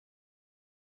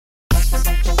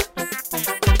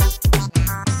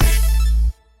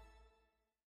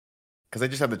Because I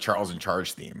just have the Charles in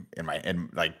Charge theme in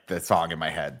like the song in my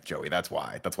head, Joey. That's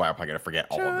why I'm probably gonna forget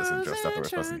all of this intro stuff that we're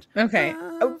supposed to. Okay,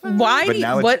 why? But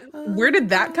now Where did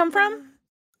that come from?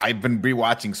 I've been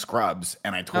rewatching Scrubs,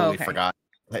 and I totally forgot.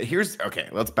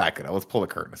 Let's back it up. Let's pull the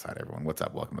curtain aside, everyone. What's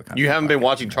up? Welcome to the You haven't been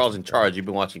watching Charles in Charge. You've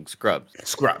been watching Scrubs.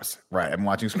 Scrubs, right? I've been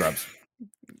watching Scrubs.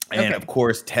 And of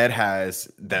course, Ted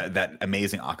has that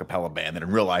amazing a cappella band that in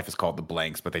real life is called the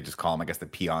Blanks, but they just call them, I guess, the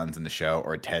Peons in the show,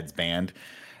 or Ted's band.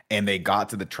 And they got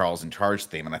to the Charles in Charge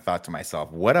theme, and I thought to myself,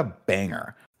 what a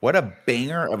banger. What a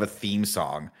banger of a theme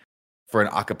song for an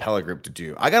a cappella group to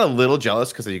do. I got a little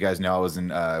jealous because you guys know I was in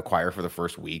choir for the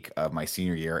first week of my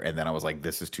senior year, and then I was like,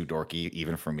 this is too dorky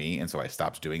even for me, and so I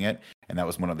stopped doing it. And that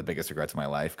was one of the biggest regrets of my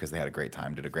life because they had a great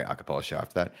time, did a great a cappella show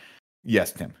after that.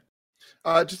 Yes, Tim.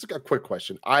 Just a quick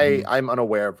question. I'm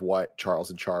unaware of what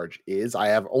Charles in Charge is. I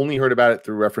have only heard about it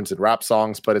through reference in rap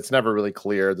songs, but it's never really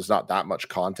clear. There's not that much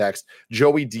context.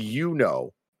 Joey, do you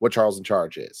know what Charles in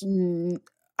Charge is?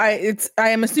 I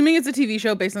am assuming it's a TV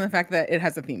show based on the fact that it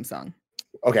has a theme song.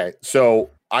 Okay, so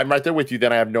I'm right there with you.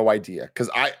 Then I have no idea because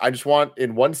I just want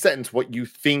in one sentence what you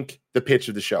think the pitch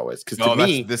of the show is. Because to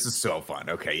me, this is so fun.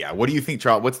 Okay, yeah. What do you think,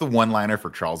 Charles? What's the one-liner for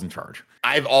Charles in Charge?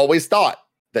 I've always thought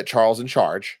that Charles in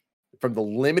Charge, from the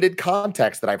limited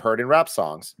context that I've heard in rap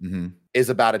songs, is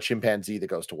about a chimpanzee that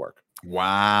goes to work.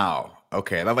 Wow.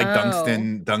 Okay, that like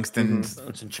Dunstan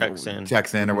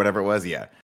checks in or whatever it was. Yeah.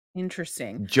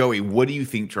 Interesting. Joey, what do you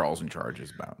think Charles in Charge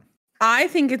is about? I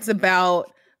think it's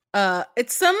about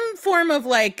it's some form of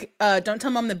like Don't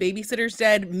Tell Mom the Babysitter's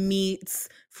Dead meets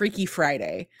Freaky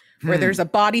Friday, where there's a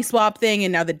body swap thing,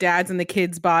 and now the dad's in the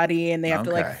kid's body, and they have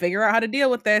to like figure out how to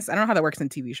deal with this. I don't know how that works in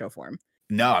TV show form.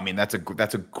 No, I mean that's a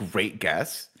great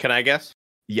guess. Can I guess?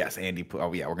 Yes, Andy.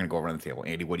 Oh yeah, we're gonna go around the table.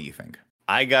 Andy, what do you think?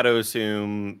 I gotta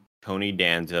assume Tony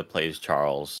Danza plays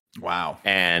Charles. Wow.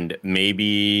 And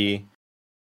maybe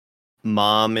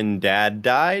mom and dad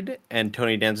died, and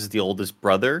Tony Danza is the oldest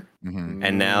brother,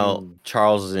 and now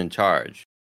Charles is in charge.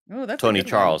 Oh, that's Tony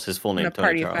Charles. His full name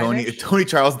Tony Charles. Tony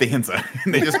Charles Danza.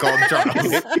 They just call him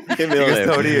Charles.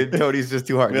 Tony's just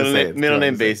too hard to say. Middle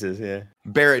name basis. Yeah.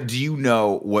 Barrett, do you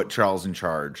know what Charles in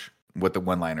Charge? What the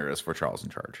one-liner is for Charles in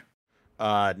Charge?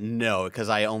 No, because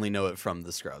I only know it from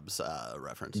the Scrubs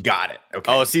reference. Got it.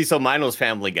 Okay. Oh, see, so mine was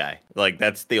Family Guy. Like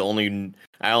that's the only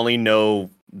I only know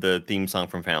the theme song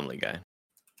from Family Guy.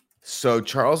 So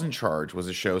Charles in Charge was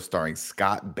a show starring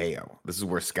Scott Baio. This is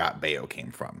where Scott Baio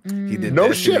came from. He did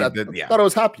no shit. I thought it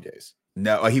was Happy Days.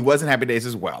 No, he was in Happy Days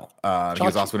as well. He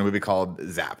was also in a movie called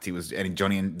Zapped. He was, and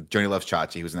Johnny Loves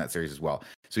Chachi. He was in that series as well.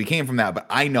 So he came from that, but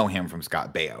I know him from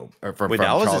Scott Baio or from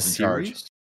Charles in Charge.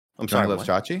 Johnny Loves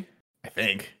Chachi, I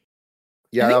think.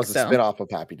 Yeah, that was a spinoff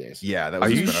of Happy Days. Yeah, that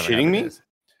was. Are you shitting me?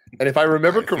 And if I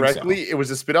remember correctly, it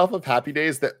was a spinoff of Happy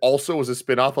Days that also was a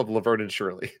spinoff of Laverne and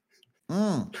Shirley.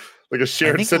 Like a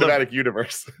shared cinematic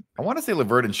universe. I want to say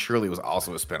Laverne and Shirley was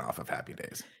also a spinoff of Happy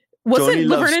Days. Wasn't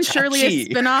Laverne and Shirley a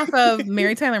spinoff of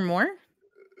Mary Tyler Moore?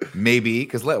 Maybe,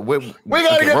 because we're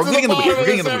getting in the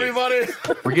weeds.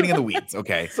 We're getting in the weeds.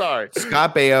 Okay. Sorry.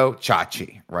 Scott Baio,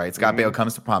 Chachi, right? Scott Baio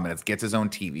comes to prominence, gets his own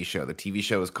TV show. The TV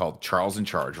show is called Charles in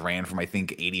Charge, ran from I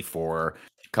think 84,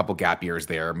 a couple gap years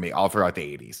there, all throughout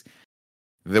the 80s.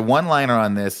 The one-liner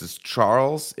on this is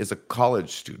Charles is a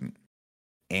college student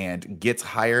and gets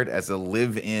hired as a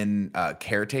live-in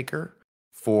caretaker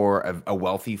for a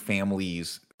wealthy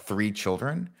family's 3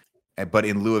 children. But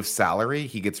in lieu of salary,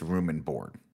 he gets room and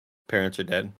board. Parents are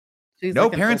dead. No,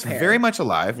 parents very much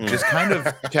alive, just kind of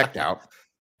checked out.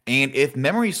 And if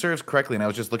memory serves correctly, and I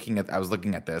was looking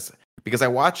at this because I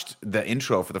watched the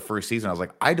intro for the first season. I was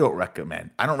like, I don't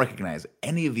recognize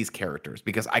any of these characters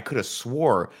because I could have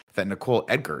swore that Nicole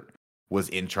Eggert was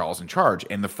in Charles in Charge.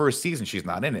 And the first season, she's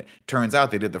not in it. Turns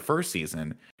out they did the first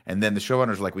season. And then the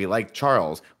showrunners were like, we like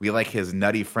Charles. We like his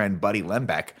nutty friend, Buddy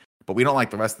Lembeck. But we don't like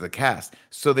the rest of the cast.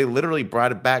 So they literally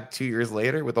brought it back 2 years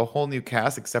later with a whole new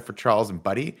cast except for Charles and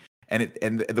Buddy.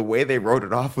 And the way they wrote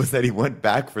it off was that he went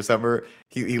back for summer.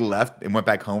 He left and went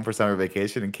back home for summer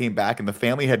vacation and came back. And the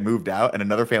family had moved out and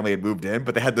another family had moved in.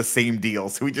 But they had the same deal.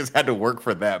 So he just had to work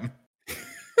for them.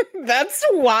 That's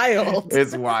wild.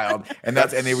 It's wild. And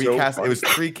they recast. It was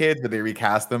 3 kids, but they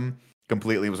recast them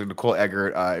completely. It was like Nicole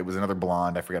Eggert. It was another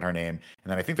blonde. I forget her name.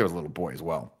 And then I think there was a little boy as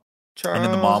well. Charles and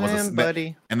then the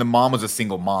mom was a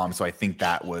single mom, so I think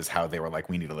that was how they were like,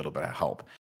 we need a little bit of help.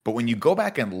 But when you go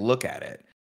back and look at it,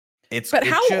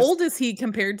 how old is he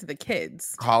compared to the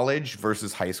kids? College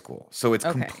versus high school, so it's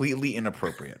completely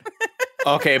inappropriate.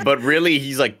 Okay, but really,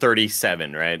 he's like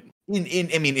 37, right?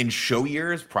 In show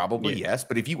years, probably yes.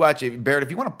 But if you watch it, Barrett,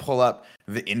 if you want to pull up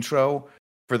the intro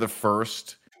for the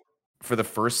first for the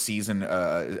first season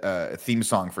theme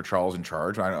song for Charles in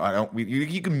Charge.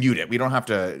 You can mute it. We don't have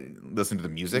to listen to the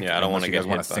music. Yeah, I don't want to. You guys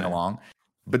want to sing along.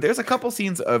 But there's a couple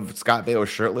scenes of Scott Baio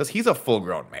shirtless. He's a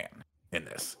full-grown man in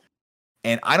this,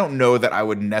 and I don't know that I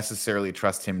would necessarily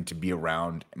trust him to be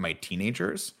around my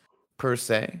teenagers per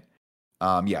se.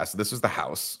 So this was the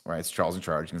house, right? It's Charles in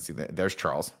Charge. You can see that there's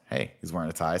Charles. Hey, he's wearing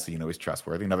a tie, so you know he's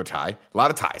trustworthy. Another tie. A lot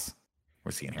of ties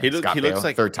we're seeing here. He looks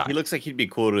like third tie. He looks like he'd be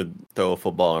cool to throw a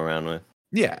football around with.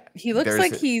 Yeah. He looks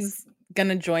like he's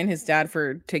gonna join his dad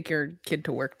for take your kid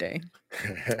to work day.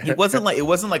 It wasn't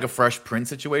like a Fresh Prince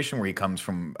situation where he comes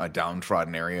from a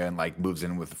downtrodden area and like moves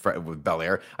in with Bel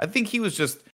Air. I think he was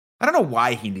just, I don't know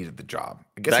why he needed the job.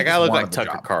 I guess that guy looked like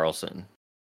Tucker Carlson.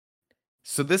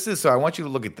 So I want you to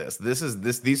look at this.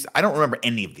 These I don't remember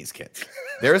any of these kids.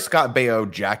 There's Scott Baio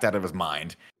jacked out of his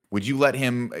mind. Would you let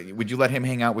him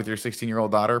hang out with your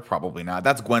 16-year-old daughter? Probably not.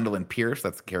 That's Gwendolyn Pierce.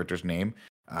 That's the character's name.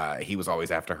 He was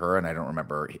always after her, and I don't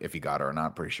remember if he got her or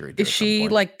not. Pretty sure he did. Is she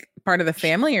like part of the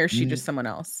family, or is she just someone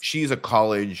else? She's a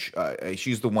college.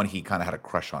 She's the one he kind of had a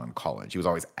crush on in college. He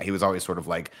was always sort of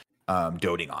like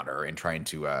doting on her and trying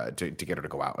to get her to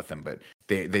go out with him. But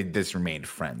they just remained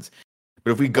friends.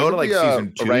 But if we go to like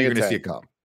season 2, you're gonna see it come.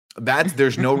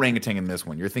 There's no orangutan in this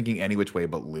one. You're thinking Any Which Way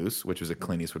But Loose, which was a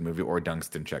Clint Eastwood movie, or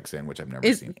Dunstan Checks In, which I've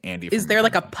never seen. Is there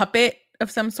like a puppet of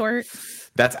some sort?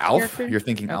 That's Alf. You're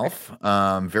thinking Alf.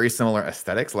 Very similar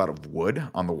aesthetics. A lot of wood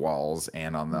on the walls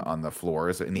and on the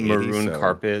floors in the maroon 80s,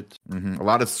 carpet. A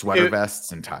lot of sweater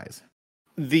vests and ties.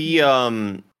 The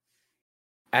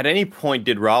at any point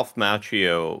did Ralph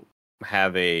Macchio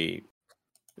have a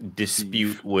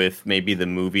dispute with maybe the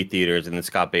movie theaters, and then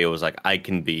Scott Baio was like, I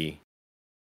can be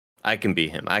him. I can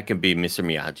be Mr.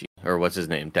 Miyagi, or what's his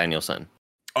name, Danielson.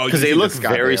 Oh, because they look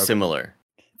very similar.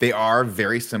 They are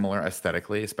very similar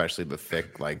aesthetically, especially the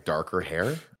thick, like darker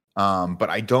hair. But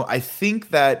I think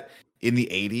that in the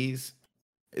 80s,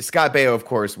 Scott Baio, of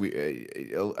course,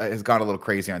 has gone a little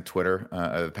crazy on Twitter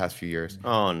the past few years.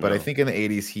 Oh no! But I think in the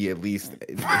 80s, he at least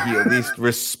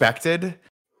respected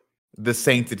the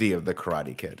sanctity of the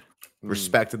Karate Kid.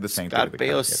 Respected the sanctity of the Karate Kid.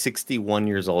 Scott Baio's 61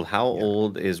 years old. How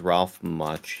old is Ralph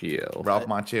Macchio? Ralph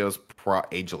Macchio's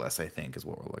ageless, I think, is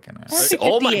what we're looking at.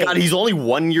 Oh my God, he's only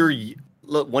 1 year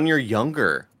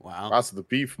younger. Wow. So the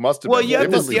beef must have been. Well, you have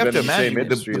to imagine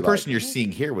the person you're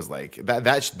seeing here was like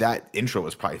that intro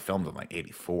was probably filmed in like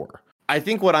 84. I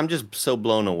think what I'm just so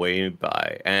blown away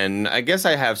by, and I guess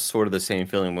I have sort of the same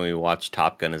feeling when we watch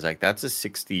Top Gun, is like, that's a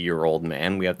 60-year-old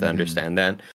man. We have to understand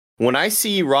that. When I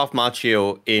see Ralph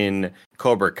Macchio in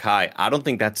Cobra Kai, I don't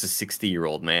think that's a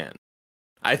 60-year-old man.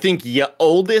 I think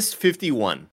oldest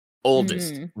 51.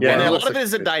 Oldest. Yeah, and a lot of it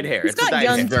is a dyed hair. He's got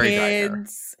young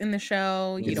kids in the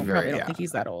show. You don't think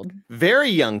he's that old. Very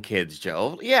young kids,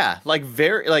 Joe. Yeah, like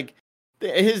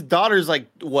his daughter's like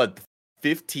what,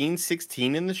 15,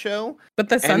 16 in the show? But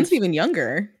the son's even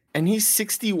younger. And he's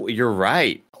 60. You're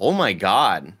right. Oh my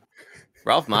God.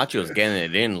 Ralph Macchio's getting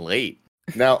it in late.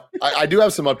 Now, I do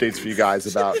have some updates for you guys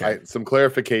about some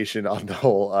clarification on the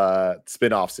whole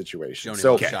spin-off situation.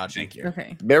 Thank you.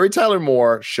 Okay. Mary Tyler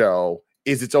Moore show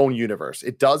is its own universe.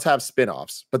 It does have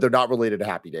spin-offs, but they're not related to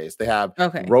Happy Days. They have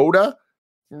Rhoda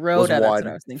was one, that's what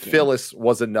I was thinking. Phyllis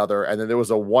was another, and then there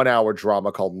was a 1-hour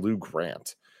drama called Lou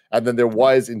Grant. And then there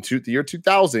was, in the year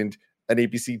 2000, an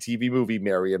ABC TV movie,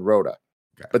 Mary and Rhoda.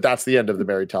 Okay. But that's the end of the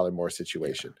Mary Tyler Moore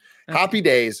situation. Yeah. Okay. Happy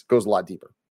Days goes a lot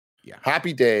deeper. Yeah.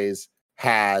 Happy Days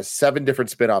has 7 different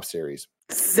spin-off series.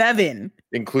 7?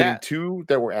 Including 2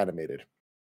 that were animated.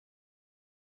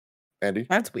 Andy?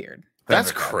 That's weird.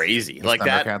 That's crazy. Like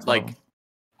that, like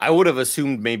I would have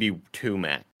assumed maybe 2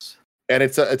 max. And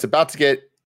it's about to get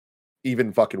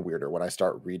even fucking weirder when I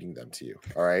start reading them to you.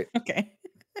 All right. Okay.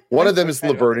 One of them is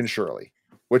Laverne and Shirley,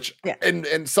 which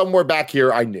and somewhere back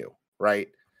here I knew, right?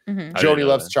 Mm-hmm. Joni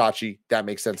Loves Chachi. That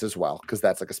makes sense as well, because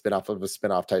that's like a spin-off of a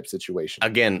spin-off type situation.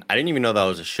 Again, I didn't even know that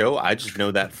was a show. I just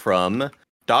know that from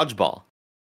Dodgeball,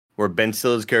 where Ben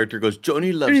Stiller's character goes,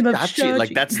 Joni loves Chachi.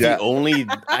 Like that's the only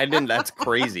that's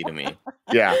crazy to me.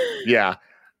 Yeah.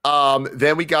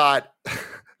 Then we got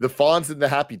the Fonz and the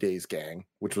Happy Days Gang,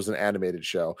 which was an animated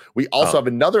show. We also have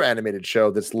another animated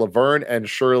show that's Laverne and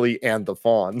Shirley and the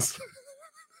Fonz.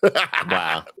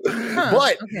 Wow.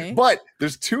 But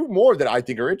there's 2 more that I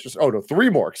think are interesting. Oh no,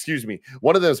 3 more, excuse me.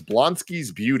 One of them is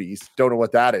Blonsky's Beauties. Don't know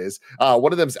what that is.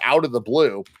 One of them's Out of the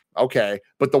Blue. Okay.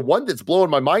 But the one that's blowing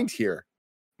my mind here,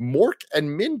 Mork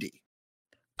and Mindy.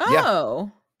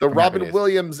 Oh. The Robin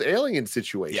Williams alien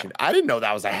situation. I didn't know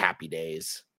that was a Happy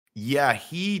Days. Yeah,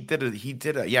 he did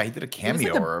a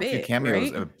cameo or a few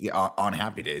cameos on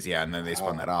Happy Days. Yeah, and then they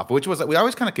spun that off, which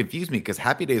always kind of confused me because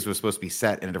Happy Days was supposed to be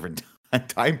set in a different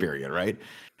time period, right?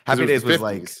 'Cause Happy it Days the was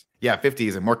like 50s.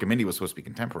 50s, and Mork and Mindy was supposed to be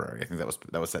contemporary. I think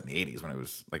that was set in the 80s when it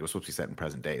was supposed to be set in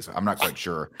present day. So I'm not quite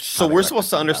sure. So we're supposed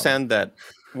to understand that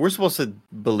we're supposed to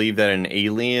believe that an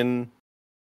alien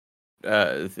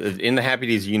in the Happy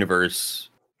Days universe,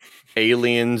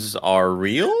 aliens are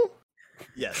real?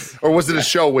 Yes. Or was it a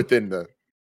show within the?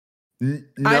 No,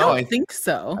 I don't think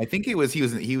so. I think he was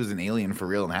an alien for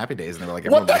real in Happy Days, and they were like,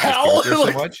 What the everyone likes this hell?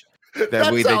 character so much that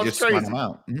That they sounds just spun him crazy.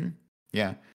 out.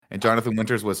 Yeah, and Jonathan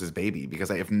Winters was his baby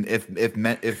because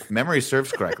if memory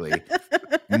serves correctly,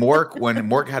 when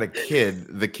Mork had a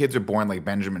kid, the kids are born like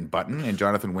Benjamin Button, and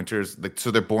Jonathan Winters,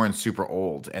 so they're born super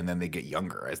old, and then they get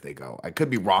younger as they go. I could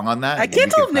be wrong on that. I Maybe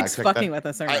can't you tell can if Nick's fact check fucking that. with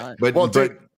us or not. But Well,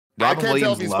 dude, I Robin can't tell if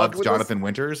Williams he's loves fucking with us. Jonathan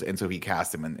Winters, and so he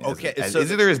cast him Okay, as so-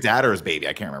 either his dad or his baby.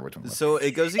 I can't remember which one. it was. So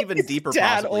it goes even deeper,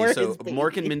 dad possibly. or So his Mork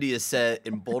and baby. Mindy is set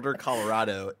in Boulder,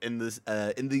 Colorado, in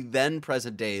the then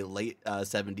present day late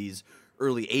 70s,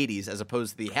 early 80s, as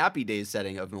opposed to the Happy Days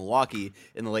setting of Milwaukee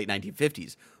in the late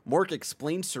 1950s. Mork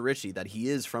explains to Richie that he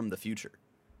is from the future.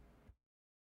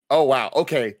 Oh wow.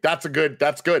 Okay, that's good.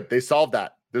 They solved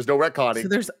that. There's no retconning. So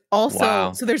there's also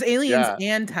Wow. there's aliens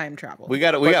Yeah. and time travel. We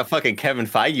got fucking Kevin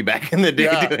Feige back in the day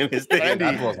Yeah. doing his thing. Andy-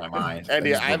 That blows my mind. That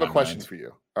Andy, just I blew have a my question mind. for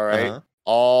you. All right. Uh-huh.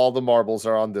 All the marbles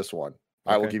are on this one.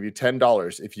 I will Okay. give you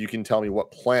 $10 if you can tell me what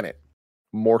planet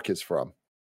Mork is from.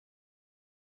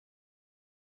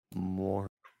 More.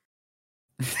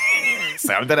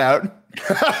 Sound it out.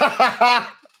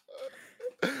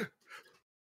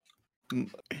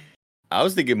 I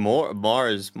was thinking more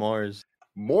Mars.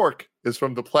 Mork is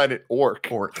from the planet Orc.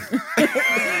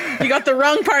 You got the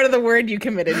wrong part of the word you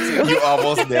committed to. You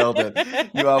almost nailed it.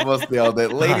 You almost nailed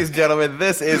it. Ladies and gentlemen,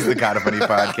 this is the Kinda Funny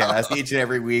Podcast. Each and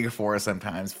every week, 4,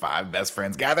 sometimes 5 best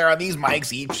friends gather on these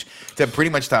mics each to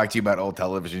pretty much talk to you about old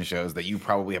television shows that you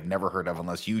probably have never heard of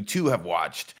unless you too have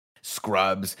watched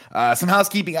Scrubs. Some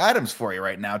housekeeping items for you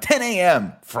right now. 10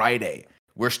 a.m. Friday.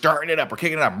 We're starting it up. We're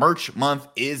kicking it up. Merch month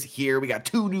is here. We got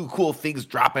 2 new cool things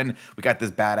dropping. We got this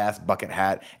badass bucket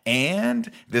hat and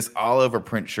this all-over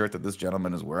print shirt that this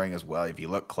gentleman is wearing as well. If you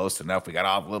look close enough, we got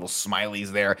all the little smileys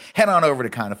there. Head on over to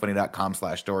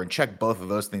kindafunny.com/store and check both of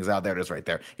those things out. There it is right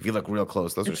there. If you look real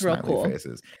close, those It's are real smiley cool.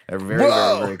 faces. They're very,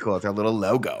 very, very cool. It's our little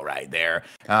logo right there.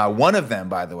 One of them,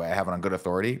 by the way, I have it on good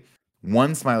authority.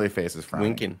 One smiley face is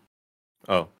frowning. Winking.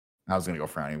 Oh. I was going to go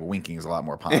frowning, but winking is a lot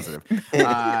more positive.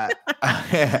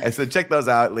 So check those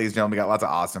out, ladies and gentlemen. We got lots of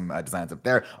awesome designs up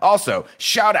there. Also,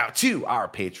 shout out to our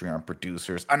Patreon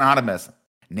producers, Anonymous,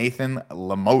 Nathan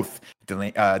Lamoth,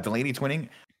 Delaney Twinning,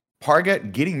 Parga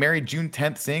getting married June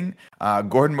 10th, Sing,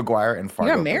 Gordon McGuire, and You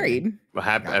Fargo. got married. They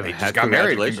just got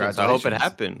married. Congratulations. I hope it Congratulations.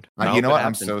 happened. You know what?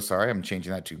 I'm so sorry. I'm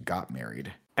changing that to got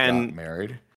married. And- got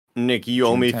married. Nick, you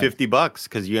owe June me 10th. $50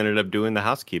 because you ended up doing the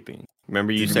housekeeping.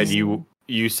 Remember, you said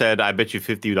you said I bet you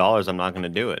 $50 I'm not going to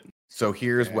do it. So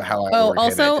here's how I Oh, overhead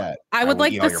also, that. I would will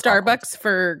like eat the all your popcorn. Starbucks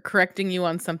for correcting you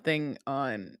on something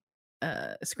on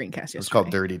screencast yesterday. It's called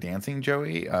Dirty Dancing,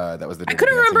 Joey. That was the. I Dirty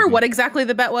couldn't Dancing remember thing. what exactly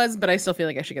the bet was, but I still feel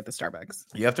like I should get the Starbucks.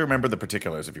 You have to remember the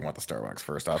particulars if you want the Starbucks.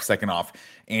 First off, second off,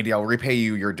 Andy, I'll repay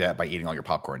you your debt by eating all your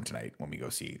popcorn tonight when we go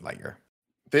see Lightyear.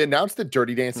 They announced that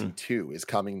Dirty Dancing 2 is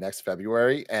coming next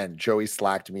February, and Joey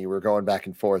slacked me. We're going back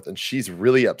and forth, and she's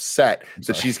really upset that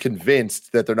sorry. she's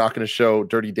convinced that they're not going to show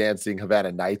Dirty Dancing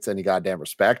Havana Nights any goddamn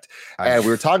respect. And we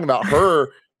were talking about her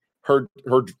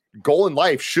goal in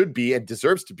life should be and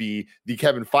deserves to be the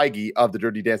Kevin Feige of the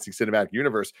Dirty Dancing cinematic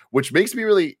universe, which makes me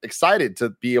really excited to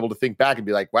be able to think back and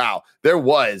be like, wow, I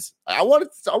want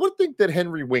to think that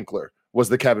Henry Winkler was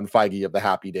the Kevin Feige of the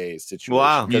Happy Days situation.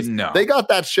 Wow. Because No. they got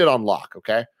that shit on lock,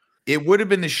 okay? It would have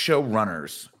been the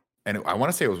showrunners, and I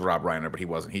want to say it was Rob Reiner, but he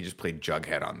wasn't. He just played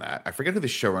Jughead on that. I forget who the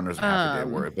showrunners of Happy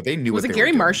Day were, but they knew. Was what it they Gary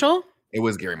were doing. Marshall? It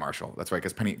was Gary Marshall. That's right,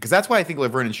 because that's why I think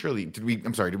Laverne and Shirley. Did we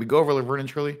go over Laverne and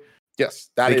Shirley?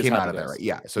 Yes, that They is came Happy out of there, Days. right?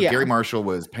 Yeah. So Yeah. Gary Marshall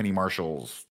was Penny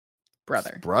Marshall's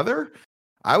Brother.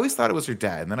 I always thought it was her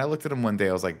dad, and then I looked at him one day.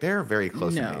 I was like, they're very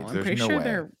close in No, age. I'm There's pretty no sure way.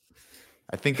 they're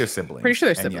I think they're siblings. pretty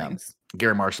sure they're And, yeah, siblings.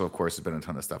 Gary Marshall, of course, has been in a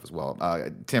ton of stuff as well.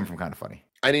 Tim from Kinda Funny.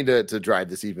 I need to drive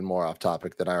this even more off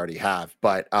topic than I already have.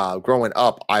 But growing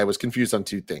up, I was confused on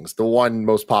 2 things. The one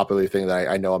most popular thing that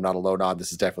I know I'm not alone on,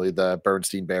 this is definitely the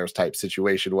Bernstein Bears type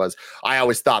situation, was I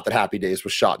always thought that Happy Days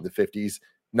was shot in the 50s,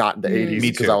 not in the 80s,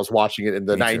 Me because too. I was watching it in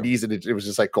the Me too. 90s, and it was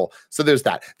just like, cool. So there's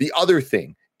that. The other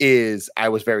thing is I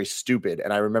was very stupid,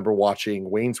 and I remember watching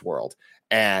Wayne's World,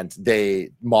 and they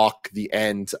mock the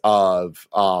end of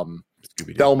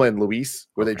Scooby-Doo. Thelma and Louise,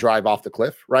 where they Okay. drive off the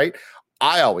cliff, right?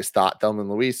 I always thought Thelma and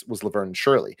Louise was Laverne and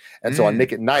Shirley. And so on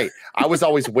Nick at Night, I was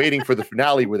always waiting for the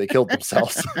finale where they killed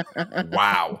themselves.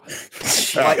 Wow.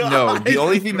 No, the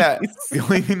only thing that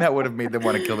would have made them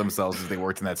want to kill themselves is they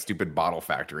worked in that stupid bottle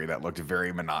factory that looked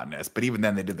very monotonous. But even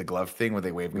then, they did the glove thing where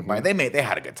they waved goodbye. They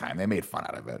had a good time. They made fun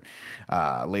out of it.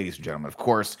 Ladies and gentlemen, of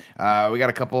course, we got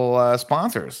a couple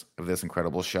sponsors of this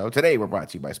incredible show. Today, we're brought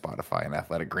to you by Spotify and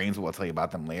Athletic Greens. We'll tell you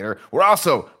about them later. We're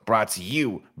also brought to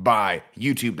you by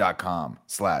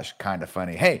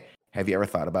youtube.com/kindafunny. Hey, have you ever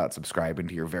thought about subscribing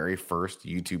to your very first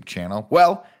YouTube channel?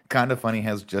 Well, Kinda Funny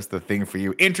has just the thing for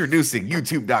you. Introducing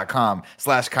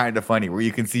youtube.com/kindafunny, where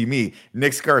you can see me,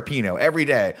 Nick Scarpino, every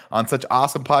day on such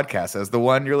awesome podcasts as the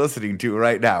one you're listening to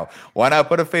right now. Why not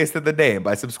put a face to the name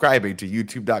by subscribing to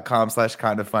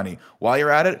youtube.com/kindafunny? While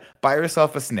you're at it, buy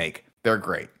yourself a snake. They're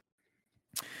great.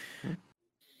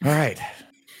 All right.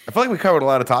 I feel like we covered a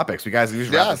lot of topics. We guys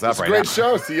usually wrap this up right now. It's a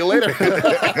great show. See you later.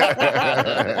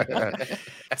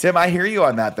 Tim, I hear you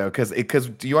on that, though, because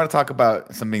do you want to talk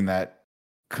about something that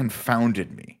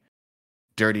confounded me?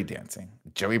 Dirty Dancing.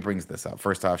 Joey brings this up.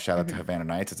 First off, shout out to Havana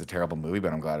Nights. It's a terrible movie,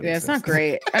 but I'm glad it exists. It's not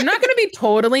great. I'm not going to be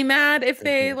totally mad if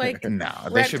they they should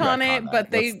retcon it,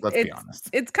 but let's be honest.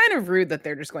 It's kind of rude that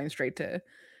they're just going straight to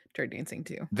Dirty Dancing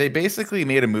too. They basically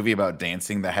made a movie about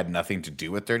dancing that had nothing to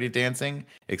do with Dirty Dancing,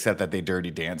 except that they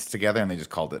dirty danced together, and they just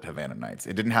called it Havana Nights.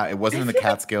 It wasn't in the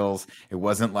Catskills. It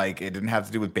didn't have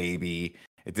to do with Baby.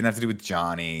 It didn't have to do with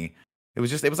Johnny. It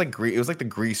was like the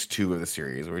Grease 2 of the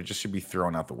series, where it just should be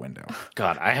thrown out the window.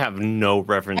 God, I have no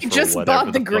reference. I just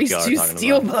bought the Grease 2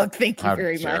 Steelbook. Thank you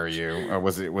very much. How dare you? Or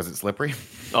was it slippery?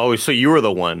 Oh, so you were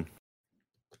the one.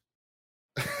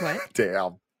 What?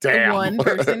 Damn. One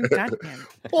person. God damn.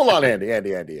 Hold on, Andy.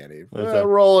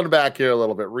 Rolling back here a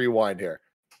little bit. Rewind here.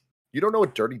 You don't know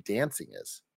what Dirty Dancing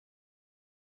is?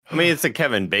 I mean, it's a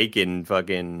Kevin Bacon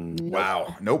fucking.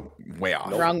 Wow. Nope. Way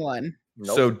off. Wrong one.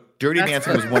 Nope. So Dirty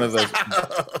Dancing was one of those.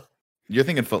 You're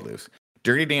thinking Footloose.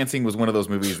 Dirty Dancing was one of those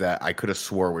movies that I could have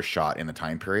swore was shot in the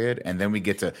time period, and then we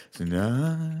get to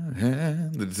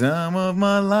the time of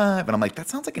my life, and I'm like, that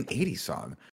sounds like an '80s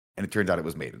song, and it turns out it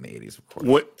was made in the '80s, of course.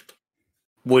 What?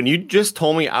 When you just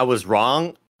told me I was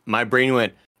wrong, my brain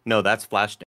went, "No, that's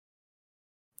Flashdance."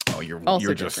 Oh, you're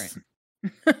different.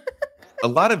 Just a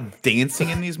lot of dancing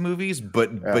in these movies,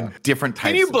 but different types.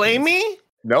 Can you blame me?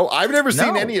 No, I've never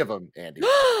seen any of them, Andy.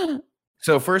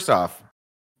 So first off,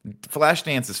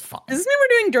 Flashdance is fine. Does this mean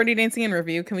we're doing Dirty Dancing in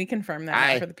review? Can we confirm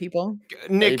that for the people?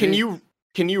 Nick, maybe.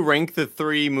 Can you rank the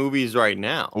 3 movies right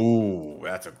now? Ooh,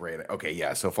 that's a great. Okay,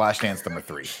 yeah. So Flashdance number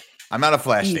 3. I'm not a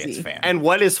Flashdance fan. And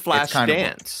what is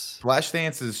Flashdance?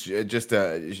 Flashdance is just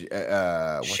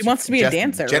she wants to be a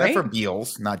dancer, Jennifer right?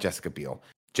 Beals, not Jessica Biel.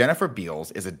 Jennifer Beals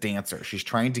is a dancer. She's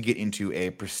trying to get into a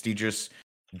prestigious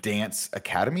dance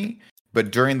academy,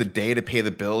 but during the day to pay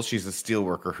the bills, she's a steel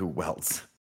worker who welds.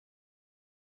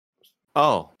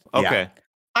 Oh, okay. Yeah.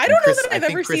 I don't know that I've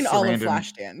ever seen all of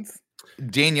Flashdance.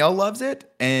 Danielle loves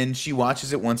it, and she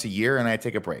watches it once a year, and I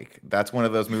take a break. That's one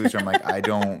of those movies where I'm like, I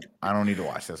don't need to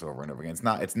watch this over and over again.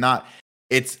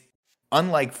 It's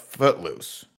unlike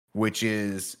Footloose, which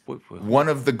is one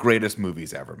of the greatest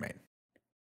movies ever made.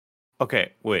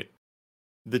 Okay, wait.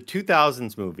 The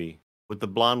 2000s movie with the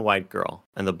blonde white girl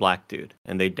and the black dude,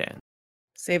 and they dance.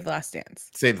 Save the Last Dance.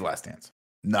 Save the Last Dance.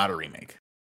 Not a remake.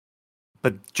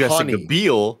 But Jessica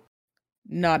Biel.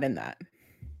 Not in that.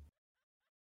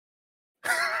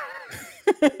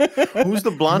 Who's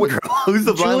the blonde girl? Who's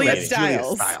the blonde Julia lady?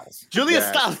 Stiles. Julia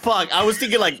Stiles. Fuck. I was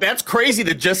thinking like that's crazy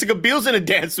that Jessica Biel's in a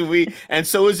dance movie, and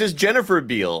so is this Jennifer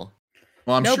Biel.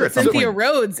 Well, I'm sure but Cynthia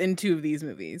Rhodes in 2 of these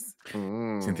movies.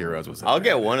 Cynthia Rhodes was. I'll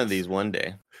get one of these one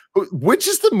day. Which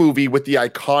is the movie with the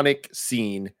iconic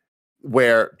scene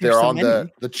where they're on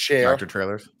the chair? Tractor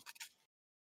trailers.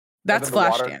 That's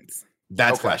Flashdance.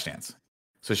 That's Flashdance.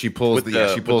 So she pulls the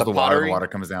water. The water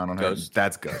comes down on her.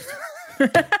 That's Ghost.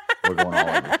 We're going all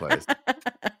over the place.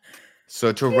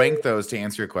 So to rank those, to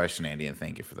answer your question, Andy, and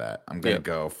thank you for that, I'm going to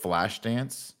go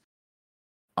Flashdance.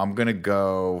 I'm going to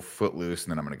go Footloose,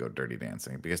 and then I'm going to go Dirty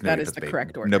Dancing. Because that is the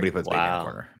correct order. Nobody puts Baby in the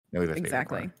corner. Nobody puts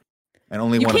exactly. Baby in the corner. And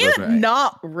only you one can't of those.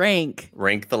 Not rank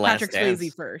the Last Patrick Dance.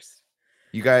 Swayze first.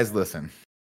 You guys listen.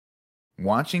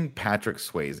 Watching Patrick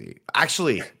Swayze.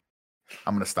 Actually,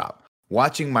 I'm going to stop.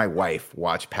 Watching my wife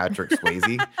watch Patrick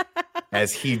Swayze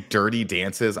as he dirty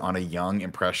dances on a young,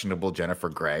 impressionable Jennifer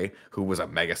Grey, who was a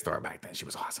megastar back then. She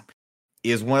was awesome.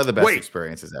 Is one of the best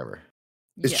experiences ever.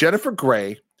 Is Jennifer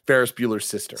Grey Ferris Bueller's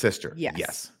sister?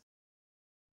 Yes.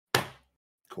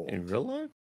 Cool. In real life?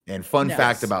 And fun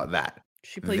fact about that.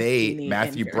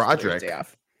 Matthew Broderick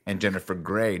and Jennifer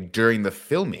Grey, during the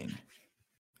filming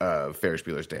of Ferris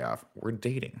Bueller's Day Off, were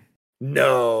dating.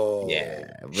 No.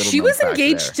 Yeah. She was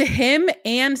engaged to him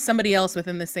and somebody else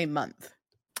within the same month.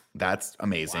 That's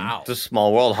amazing. Wow. It's a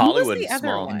small world. Who was Hollywood the is other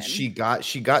small. one? And she got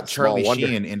Charlie wonder.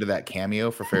 Sheen into that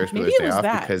cameo for Ferris Maybe Bueller's it Day was Off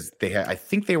that. because I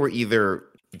think they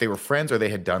were friends or they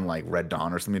had done like Red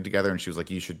Dawn or something together, and she was like,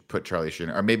 you should put Charlie Sheen,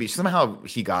 or maybe somehow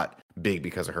he got big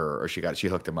because of her, or she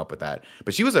hooked him up with that.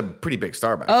 But she was a pretty big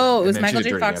star back then. Oh, it And was then she Michael did J.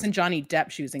 Dirty Fox Dancing. and Johnny Depp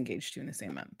she was engaged to in the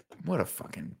same month. What a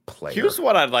fucking player. Here's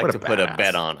what I'd like What to a put a badass.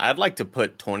 bet on. I'd like to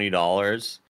put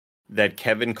 $20 that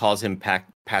Kevin calls him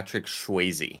Patrick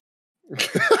Swayze.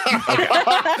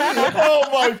 Oh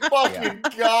my fucking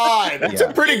god! That's Yeah.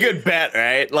 a pretty good bet,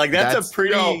 right? Like that's a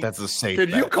pretty. That's a safe Can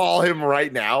you bet. call him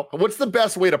right now? What's the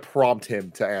best way to prompt him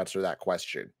to answer that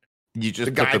question? You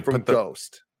just The put guy from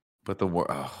Ghost. Put the word.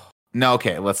 Oh. No,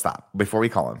 okay, let's stop before we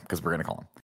call him because we're gonna call him.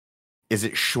 Is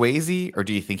it Swayze or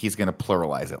do you think he's gonna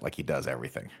pluralize it like he does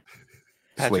everything?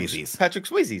 Swayze's. Patrick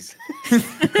Swayze's.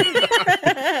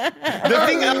 The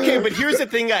thing, okay, but here's the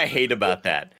thing I hate about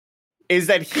that is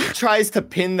that he tries to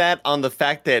pin that on the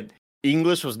fact that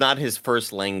English was not his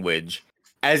first language,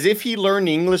 as if he learned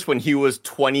English when he was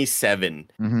 27.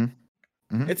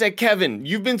 Mm-hmm. It's like, Kevin,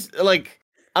 you've been like,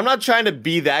 I'm not trying to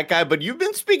be that guy, but you've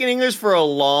been speaking English for a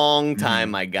long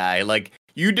time, my guy. Like,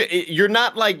 you're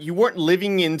not like, you weren't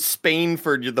living in Spain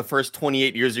for the first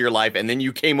 28 years of your life, and then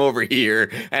you came over here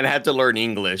and had to learn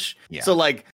English. Yeah. So,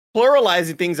 like,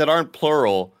 pluralizing things that aren't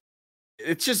plural,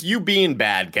 it's just you being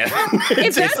bad, Kevin. If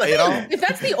It's that's, if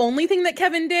that's the only thing that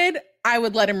Kevin did, I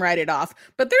would let him write it off.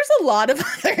 But there's a lot of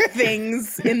other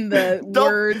things in the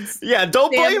words yeah, don't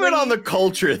blame it family. on the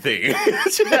culture thing.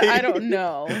 that I don't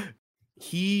know.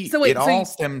 It all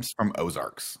stems from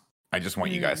Ozarks. I just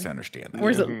want you guys to understand that.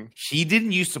 Where's it? He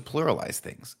didn't used to pluralize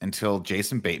things until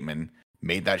Jason Bateman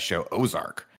made that show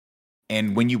Ozark.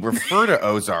 And when you refer to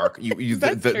Ozark,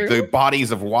 the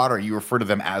bodies of water, you refer to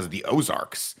them as the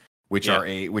Ozarks, which are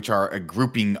a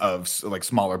grouping of like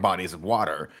smaller bodies of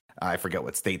water. I forget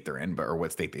what state they're in, or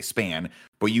what state they span,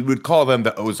 but you would call them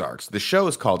the Ozarks. The show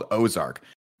is called Ozark,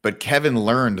 but Kevin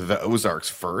learned the Ozarks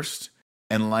first,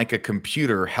 and like a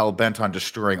computer hell bent on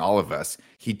destroying all of us,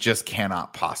 he just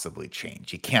cannot possibly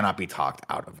change. He cannot be talked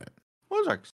out of it.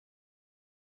 Ozarks.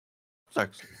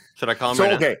 Should I call him So right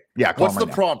now? okay, Yeah, call what's him the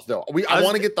right now. prompt though? I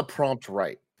want to get the prompt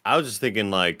right. I was just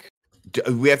thinking like,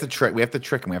 We have to trick. We have to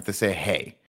trick him. We have to say,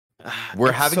 "Hey,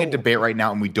 we're having a debate right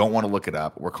now, and we don't want to look it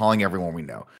up. We're calling everyone we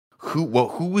know. Who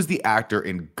was the actor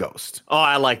in Ghost?" oh,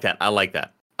 I like that. I like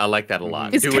that a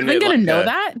lot. Is Kevin gonna know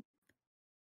that?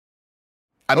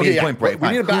 I mean, Okay, yeah, Point Break. but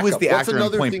we need a Who was backup. the What's actor in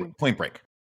another Point, thing- Point Break?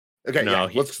 Okay, No,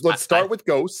 yeah. Let's start with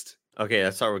Ghost, Okay,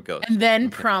 let's start with Ghost. And then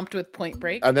prompt with Point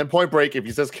Break. and then Point Break. If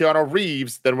he says Keanu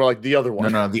Reeves, then we're like the other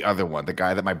one. No, the other one, the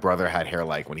guy that my brother had hair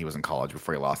like when he was in college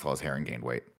before he lost all his hair and gained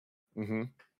weight. Mm-hmm.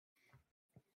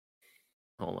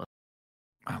 Hold on.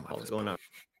 I love Call's this going out.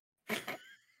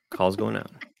 Call's going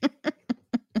out.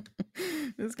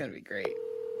 This is gonna be great.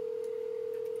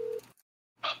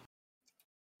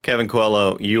 Kevin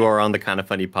Coelho, you are on the Kind of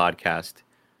Funny podcast.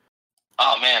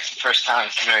 Oh man, it's the first time.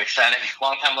 It's very exciting.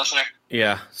 Long time listener.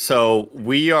 Yeah. So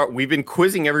we've been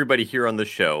quizzing everybody here on the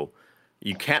show.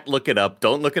 You can't look it up.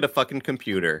 Don't look at a fucking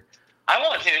computer. I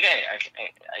want to today.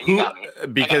 You got me.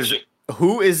 Because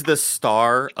who is the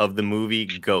star of the movie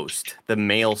Ghost? The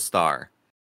male star.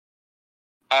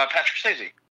 Patrick Swayze.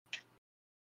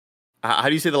 How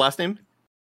do you say the last name?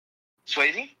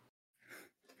 Swayze?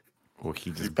 Oh,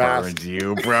 he just passed. burned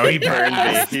you, bro. He Burned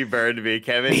burned me. me. He burned me,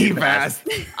 Kevin. He you passed.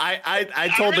 passed. I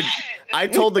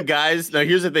told the guys. Now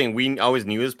here's the thing: we always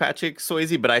knew it was Patrick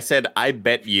Swayze, but I said I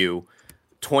bet you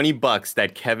 $20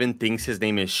 that Kevin thinks his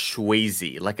name is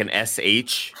Swayze, like an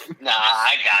SH. Nah,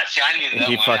 I got you. I knew that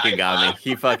He one. fucking got me.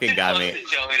 He fucking got me.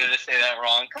 Joey to say that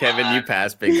wrong. Come Kevin, on. you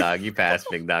passed, big dog. You passed,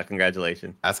 big dog.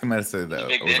 Congratulations. Ask him how to say the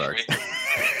Big dick, Ozarks.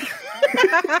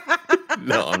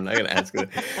 No, I'm not gonna ask him.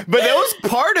 But that was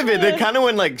part of it. That kind of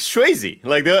went like Swayze.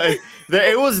 Like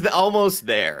it was almost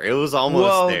there. It was almost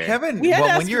Well, there. Kevin, We had to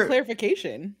when ask for you're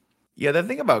clarification. yeah, the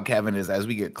thing about Kevin is as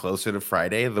we get closer to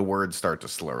Friday, the words start to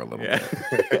slur a little Yeah.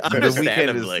 bit. The weekend is,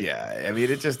 Understandably. yeah. I mean,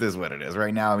 it just is what it is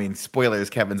right now. I mean, spoilers: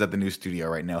 Kevin's at the new studio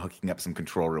right now, hooking up some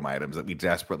control room items that we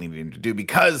desperately need him to do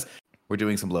because we're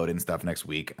doing some load-in stuff next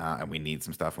week, and we need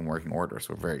some stuff in working order.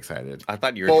 So we're very excited. I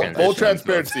thought you were Full transitioning.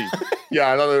 transparency.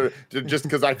 Yeah, another just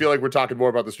because I feel like we're talking more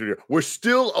about the studio. We're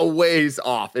still a ways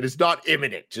off. It is not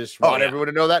imminent. Just Oh, want yeah. everyone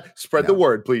to know that. Spread the No.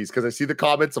 word, please, because I see the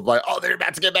comments of like, oh, they're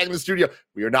about to get back in the studio.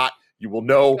 We are not. You will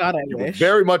know. God, I You will wish.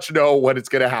 very much know when it's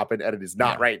going to happen, and it is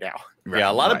not Yeah. right now.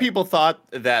 Yeah, a lot of Right. people thought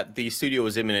that the studio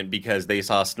was imminent because they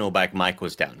saw Snowback Mike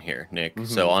was down here, Nick.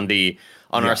 So on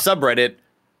our subreddit,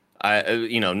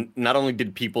 not only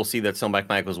did people see that Snowbike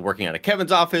Mike was working out of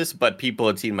Kevin's office, but people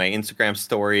had seen my Instagram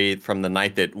story from the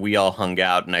night that we all hung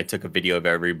out, and I took a video of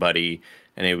everybody,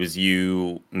 and it was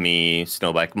you, me,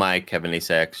 Snowbike Mike, Kevin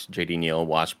Asex, JD Neal,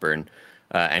 Washburn,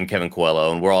 and Kevin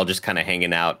Coelho, and we're all just kind of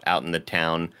hanging out in the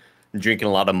town, drinking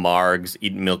a lot of margs,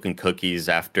 eating milk and cookies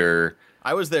after.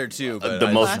 I was there too, but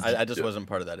I just wasn't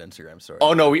part of that Instagram story.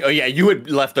 Oh no, you had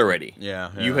left already.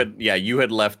 Yeah. You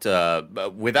had left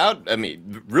without. I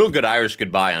mean, real good Irish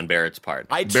goodbye on Barrett's part.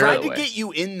 I tried to get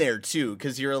you in there too,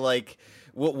 because you're like,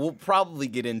 we'll probably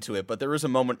get into it, but there was a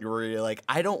moment where you're like,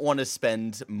 I don't want to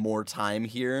spend more time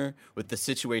here with the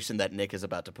situation that Nick is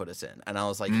about to put us in. And I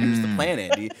was like, here's the plan,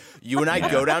 Andy. You and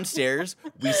I go downstairs,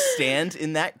 we stand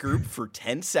in that group for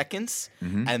 10 seconds,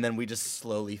 and then we just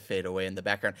slowly fade away in the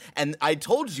background. And I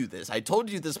told you this. I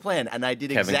told you this plan, and I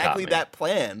did exactly that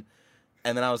plan,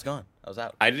 and then I was gone. I was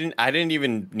out. I didn't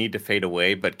even need to fade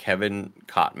away, but Kevin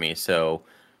caught me. So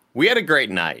we had a great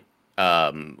night.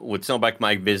 With Snowbike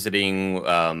Mike visiting,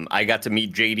 I got to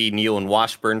meet JD, Neal, and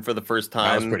Washburn for the first time.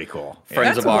 That was pretty cool.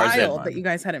 Friends of ours that you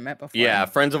guys hadn't met before. Yeah,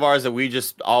 friends of ours that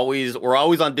we're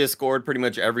always on Discord pretty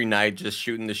much every night, just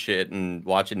shooting the shit and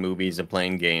watching movies and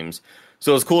playing games.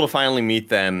 So it was cool to finally meet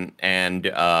them, and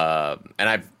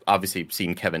I've obviously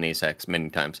seen Kevin Asex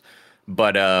many times.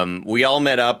 But we all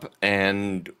met up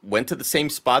and went to the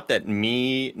same spot that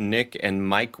me, Nick, and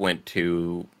Mike went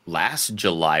to last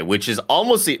July, which is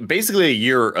basically a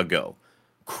year ago.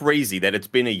 Crazy that it's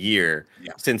been a year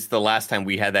since the last time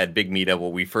we had that big meetup where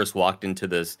we first walked into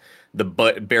the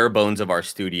bare bones of our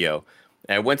studio.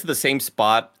 And I went to the same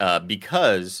spot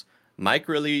because Mike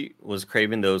really was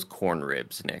craving those corn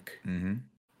ribs, Nick. Mm-hmm.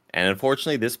 And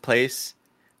unfortunately, this place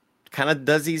kind of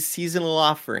does these seasonal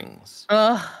offerings.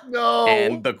 No.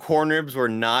 And the corn ribs were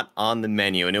not on the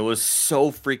menu, and it was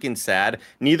so freaking sad.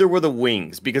 Neither were the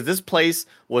wings, because this place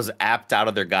was apt out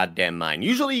of their goddamn mind.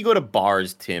 Usually you go to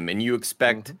bars, Tim, and you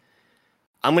expect,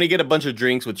 I'm going to get a bunch of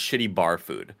drinks with shitty bar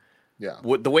food. Yeah.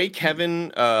 The way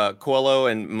Kevin Coelho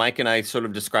and Mike and I sort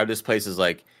of describe this place is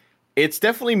like, it's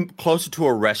definitely closer to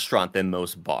a restaurant than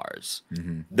most bars.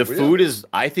 Mm-hmm. The food is,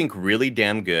 I think, really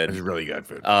damn good. It's really good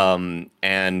food.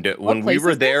 And when we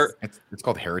were there, it's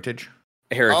called Heritage.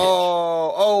 Yeah.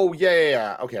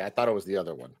 Okay, I thought it was the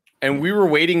other one. And we were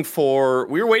waiting for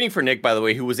Nick, by the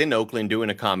way, who was in Oakland doing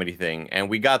a comedy thing. And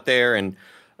we got there, and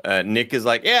Nick is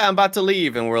like, "Yeah, I'm about to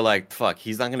leave," and we're like, "Fuck,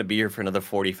 he's not gonna be here for another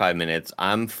 45 minutes.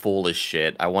 I'm full as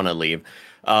shit. I want to leave."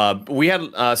 We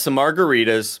had some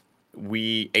margaritas.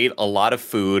 We ate a lot of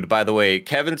food. By the way,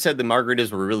 Kevin said the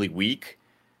margaritas were really weak,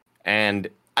 and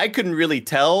I couldn't really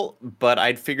tell, but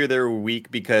I'd figure they were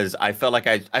weak because I felt like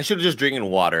I should have just drinking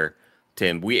water,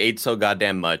 Tim. We ate so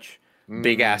goddamn much.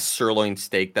 Big ass sirloin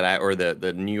steak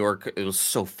the New York, it was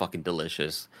so fucking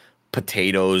delicious.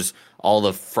 Potatoes, all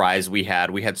the fries we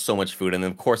had so much food. And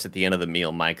then of course at the end of the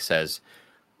meal, Mike says,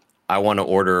 "I want to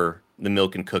order the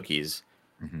milk and cookies."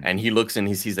 And he looks and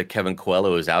he sees that Kevin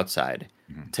Coelho is outside.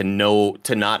 To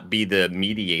not be the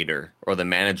mediator or the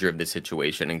manager of the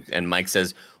situation, and Mike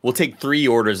says, "We'll take 3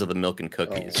 orders of the milk and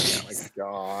cookies." Oh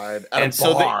my god!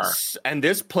 And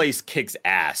this place kicks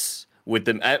ass with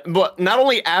them, but not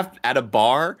only at a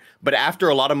bar, but after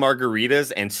a lot of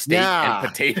margaritas and steak and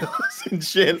potatoes and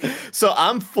shit. So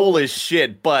I'm full as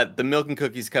shit, but the milk and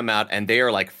cookies come out and they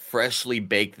are like freshly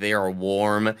baked. They are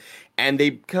warm, and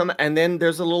they come, and then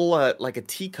there's a little like a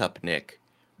teacup, Nick,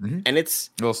 and it's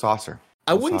a little saucer.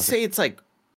 I wouldn't say it's like,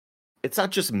 it's not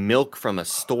just milk from a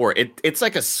store. It's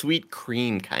like a sweet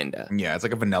cream kind of. Yeah, it's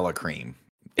like a vanilla cream.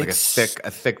 Like a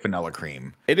thick vanilla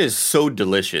cream. It is so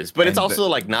delicious, but it's also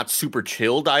like not super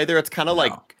chilled either. It's kind of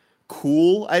like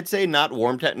cool, I'd say, not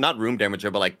not room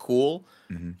temperature, but like cool.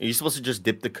 And you're supposed to just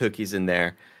dip the cookies in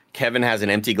there. Kevin has an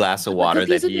empty glass of water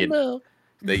that he had.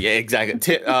 Yeah, exactly.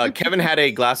 Kevin had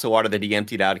a glass of water that he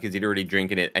emptied out because he'd already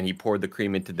drinking it, and he poured the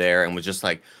cream into there and was just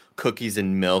like cookies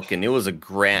and milk, and it was a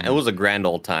grand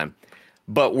old time.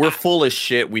 But we're full as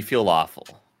shit. We feel awful.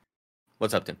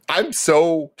 What's up, Tim? I'm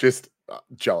so just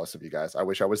jealous of you guys. I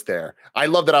wish I was there. I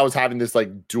love that I was having this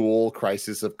like dual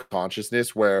crisis of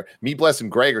consciousness where me, Bless, and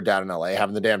Greg are down in LA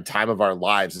having the damn time of our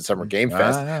lives at Summer Game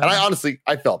Fest. And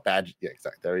I felt bad. Yeah,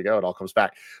 exactly. There you go. It all comes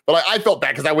back. But I felt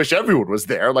bad because I wish everyone was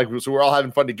there. Like, so we're all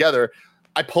having fun together.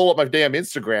 I pull up my damn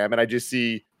Instagram and I just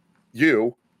see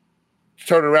you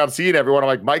turning around, seeing everyone. I'm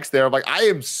like, Mike's there. I'm like, I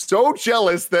am so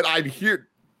jealous that I'm here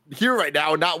right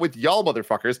now, not with y'all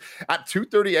motherfuckers. At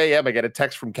 2:30 a.m., I get a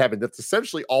text from Kevin that's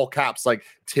essentially all caps like,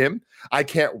 "Tim, I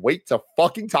can't wait to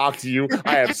fucking talk to you.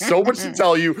 I have so much to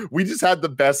tell you. We just had the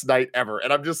best night ever."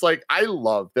 And I'm just like, I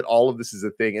love that all of this is a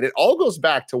thing. And it all goes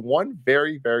back to one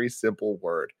very, very simple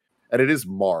word. and it is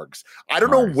Margs. I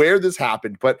don't know where this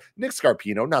happened, but Nick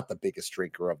Scarpino, not the biggest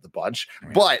drinker of the bunch,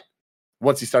 but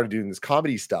once he started doing this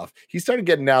comedy stuff, he started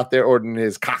getting out there ordering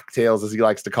his cocktails, as he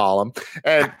likes to call them.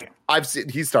 And I've seen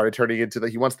he started turning into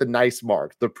he wants the nice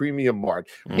mark, the premium mark.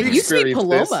 It used to be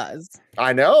Palomas.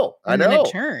 I know. And then it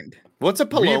turned. What's a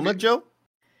Paloma, Joe?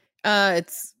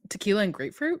 It's tequila and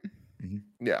grapefruit.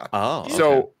 Yeah. Oh.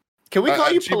 So can we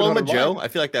call you Paloma Joe? I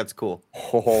feel like that's cool.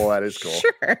 Oh, that is cool.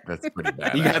 Sure. That's pretty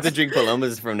bad. You have to drink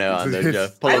Palomas from now on, though, Joe.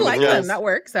 I like them. That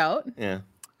works out. Yeah.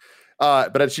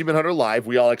 But at Achievement Hunter Live,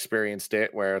 we all experienced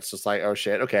it where it's just like, oh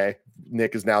shit, okay,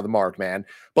 Nick is now the Marg man.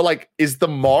 But like, is the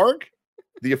Marg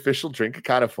the official drink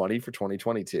kind of funny for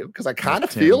 2022? Because I kind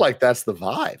of feel like that's the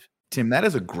vibe. Tim, that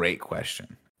is a great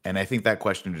question. And I think that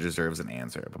question deserves an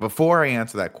answer. But before I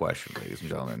answer that question, ladies and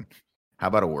gentlemen, how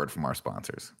about a word from our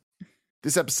sponsors?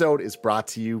 This episode is brought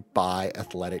to you by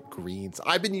Athletic Greens.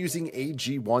 I've been using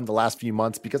AG1 the last few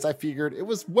months because I figured it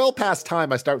was well past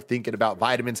time I start thinking about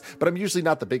vitamins, but I'm usually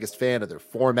not the biggest fan of their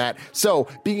format. So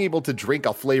being able to drink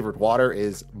a flavored water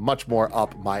is much more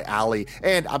up my alley.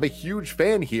 And I'm a huge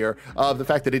fan here of the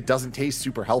fact that it doesn't taste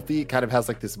super healthy. It kind of has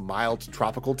like this mild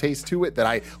tropical taste to it that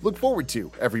I look forward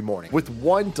to every morning. With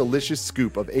one delicious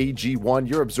scoop of AG1,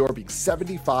 you're absorbing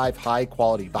 75 high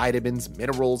quality vitamins,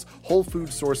 minerals, whole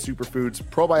food source superfoods,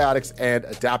 probiotics, and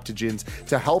adaptogens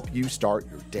to help you start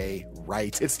your day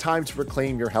right. It's time to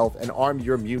reclaim your health and arm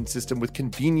your immune system with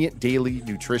convenient daily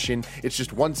nutrition. It's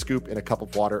just one scoop in a cup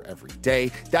of water every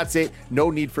day. That's it. No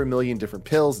need for a million different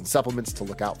pills and supplements to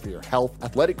look out for your health.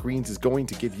 Athletic Greens is going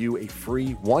to give you a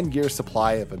free 1-year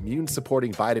supply of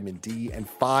immune-supporting vitamin D and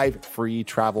 5 free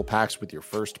travel packs with your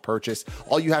first purchase.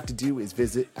 All you have to do is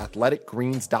visit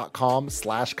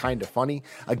athleticgreens.com/kindafunny.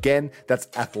 Again, that's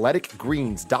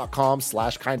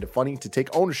athleticgreens.com/kindafunny to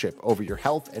take ownership over your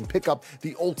health and pick up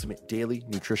the ultimate daily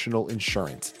nutritional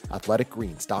insurance.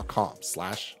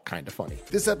 athleticgreens.com/kindafunny.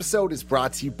 This episode is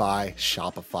brought to you by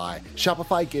Shopify.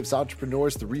 Shopify gives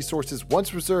entrepreneurs the resources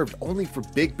once reserved only for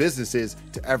big businesses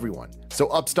to everyone. So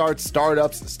upstarts,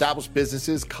 startups, established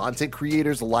businesses, content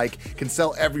creators alike can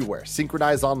sell everywhere,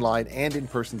 synchronize online and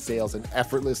in-person sales, and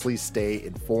effortlessly stay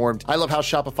informed. I love how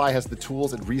Shopify has the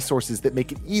tools and resources that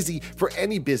make it easy for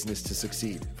any business to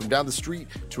succeed, from down the street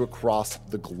to across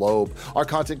the globe. Our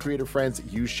content creator friends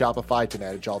use Shopify to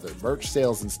manage all their merch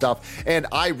sales and stuff, and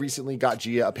I recently got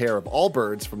Gia a pair of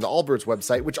Allbirds from the Allbirds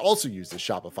website, which also uses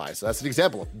Shopify. So that's an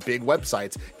example of big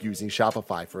websites using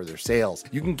Shopify for their sales.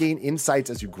 You can gain insights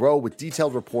as you grow with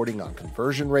detailed reporting on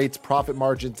conversion rates, profit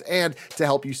margins, and to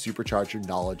help you supercharge your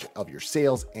knowledge of your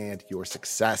sales and your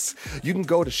success. You can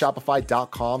go to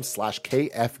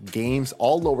shopify.com/KFgames,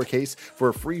 all lowercase, for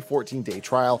a free 14-day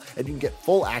trial, and you can get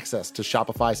full access to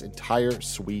Shopify's entire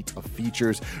suite of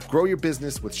features. Grow your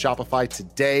business with Shopify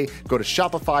today. Go to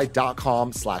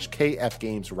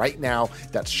shopify.com/KFgames right now.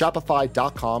 That's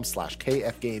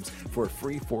shopify.com/KFgames for a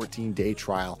free 14-day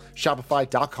trial.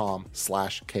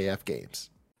 Shopify.com/KFgames.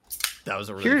 That was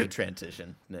a really good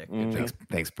transition, Nick.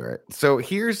 Thanks, Barrett. So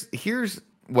here's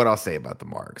what I'll say about the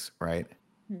Margs, right?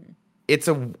 It's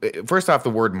first off,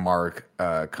 the word Marg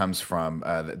comes from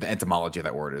the etymology of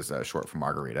that word is short for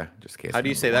margarita. Just in case. How do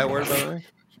you say that word, by the way?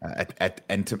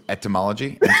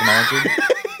 Etymology.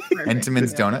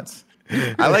 Entenmann's Donuts.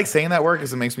 I like saying that word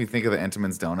because it makes me think of the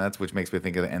Entenmann's Donuts, which makes me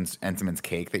think of the Entenmann's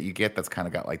cake that you get. That's kind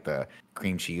of got like the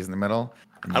cream cheese in the middle.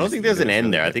 I don't think there's an N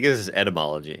there. I think this is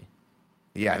etymology.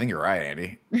 Yeah, I think you're right,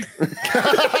 Andy. It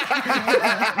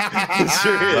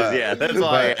sure is. Yeah, that's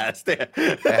why I asked.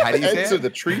 How do you say it? The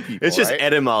tree people. It's just right?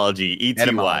 etymology. ETY.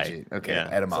 Etymology. Okay, Yeah.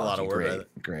 etymology. a lot of word.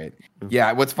 Great.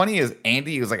 Yeah, what's funny is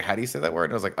Andy was like, "How do you say that word?"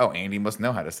 And I was like, "Oh, Andy must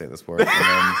know how to say this word." And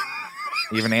then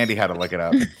even Andy had to look it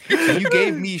up. So you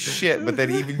gave me shit, but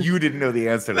then even you didn't know the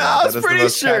answer to that. I was That is the pretty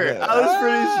most sure. kinda- I was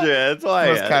pretty sure. That's why.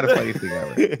 Most kind of funny thing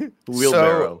ever.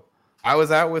 Wheelbarrow. I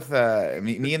was out with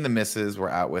me and the missus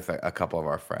were out with a couple of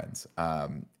our friends,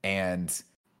 and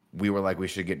we were like, we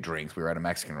should get drinks. We were at a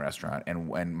Mexican restaurant, and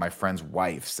when my friend's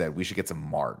wife said we should get some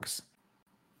Margs,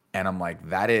 and I'm like,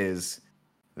 that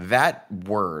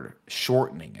word,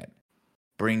 shortening it,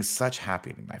 brings such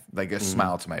happiness, like a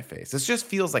smile to my face. This just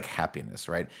feels like happiness,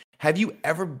 right? Have you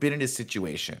ever been in a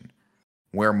situation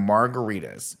where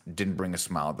margaritas didn't bring a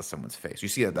smile to someone's face? You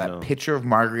see that picture of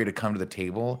margarita come to the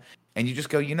table, and you just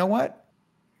go, you know what?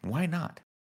 Why not?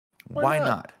 Why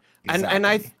not? And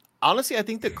I honestly, I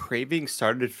think the craving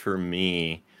started for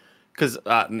me because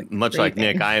much like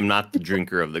Nick, I am not the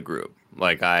drinker of the group.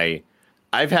 Like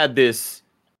I've had this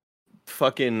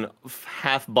fucking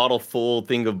half bottle full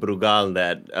thing of Brugal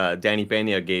that Danny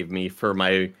Pena gave me for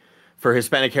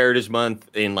Hispanic Heritage Month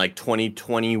in like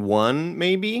 2021,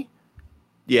 maybe.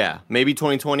 Yeah, maybe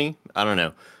 2020. I don't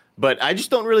know. But I just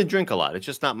don't really drink a lot. It's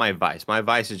just not my vice. My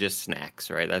vice is just snacks,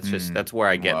 right? That's where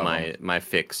I get my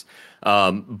fix.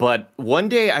 But one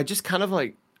day I just kind of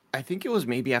like, I think it was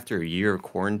maybe after a year of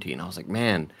quarantine. I was like,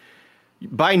 man,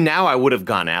 by now I would have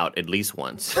gone out at least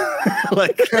once.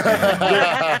 Like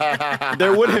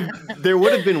there would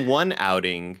have been one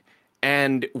outing.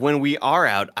 And when we are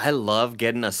out, I love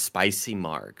getting a spicy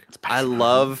marg. I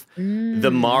love the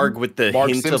marg with the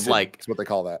Marg hint Simpson, of like that's what they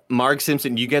call that. Marg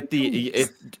Simpson. You get the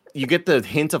you get the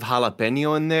hint of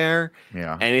jalapeno in there,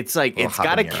 and it's like it's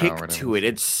got a kick to it.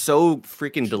 It's so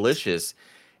freaking delicious.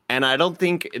 And I don't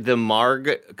think the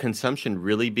marg consumption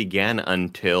really began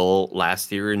until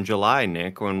last year in July,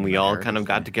 Nick, when we all kind of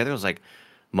got together. I was like,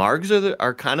 margs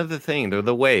are kind of the thing. They're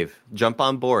the wave. Jump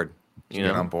on board. Get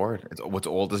on board. It's what's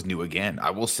old is new again.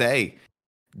 I will say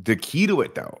the key to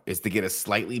it, though, is to get a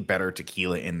slightly better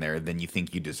tequila in there than you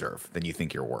think you deserve, than you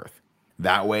think you're worth.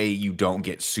 That way you don't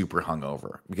get super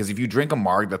hungover. Because if you drink a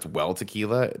marg that's well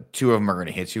tequila, two of them are going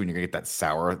to hit you and you're going to get that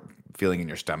sour feeling in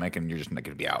your stomach and you're just not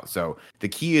going to be out. So the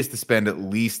key is to spend at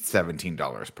least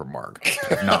 $17 per marg,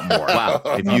 if not more. Wow.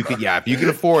 If you can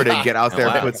afford it, get out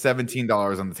there, put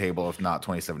 $17 on the table. If not,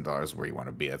 $27 where you want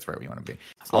to be. That's right where you want to be.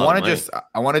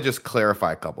 I want to just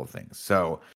clarify a couple of things.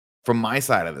 So from my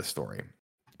side of the story,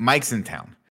 Mike's in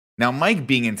town. Now, Mike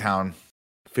being in town,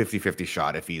 50-50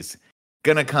 shot if he's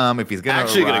gonna come, if he's gonna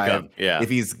arrive, if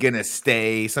he's gonna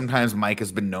stay. Sometimes Mike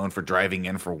has been known for driving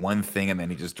in for one thing and then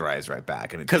he just drives right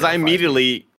back. And because I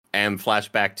immediately am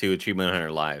flashback to Achievement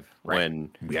Hunter Live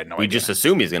when we just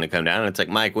assume he's gonna come down, and it's like,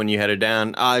 Mike, when you headed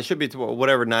down, it should be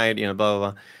whatever night, blah blah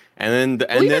blah. And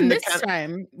then even this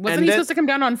time wasn't he supposed to come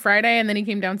down on Friday and then he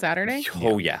came down Saturday?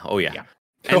 Oh yeah.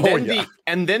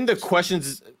 And then the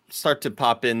questions start to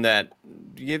pop in that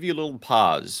give you a little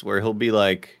pause where he'll be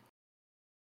like.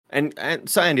 And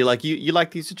so Andy, like you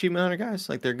like these Achievement Hunter guys?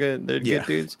 Like they're good good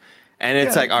dudes. And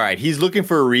it's like, all right, he's looking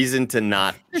for a reason to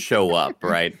not show up,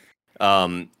 right?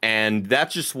 And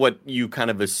that's just what you kind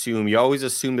of assume. You always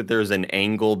assume that there's an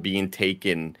angle being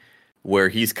taken where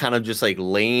he's kind of just like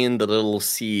laying the little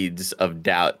seeds of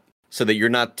doubt so that you're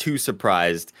not too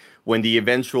surprised when the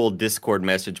eventual Discord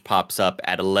message pops up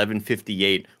at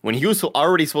 11:58 when he was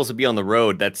already supposed to be on the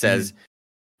road that says,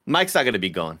 Mike's not going to be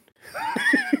gone.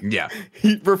 Yeah,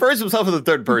 he refers to himself as the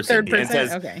third person and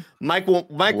says, Mike will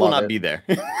not be there.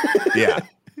 Yeah,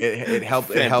 it helps.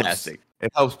 Fantastic.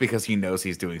 It helps because he knows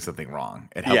he's doing something wrong.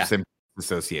 It helps him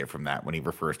dissociate from that when he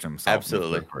refers to himself.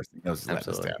 Absolutely. He knows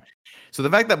Absolutely. So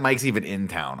the fact that Mike's even in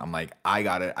town, I'm like, I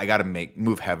gotta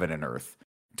move heaven and earth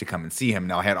to come and see him.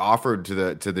 Now I had offered to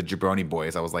the Jabroni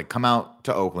boys. I was like, come out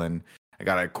to Oakland. I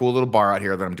got a cool little bar out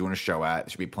here that I'm doing a show at. There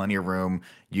should be plenty of room.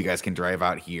 You guys can drive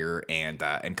out here and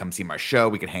come see my show.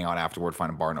 We can hang out afterward,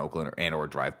 find a bar in Oakland, or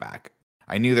drive back.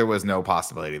 I knew there was no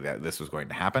possibility that this was going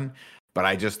to happen, but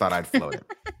I just thought I'd float it.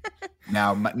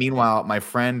 Now, meanwhile, my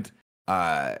friend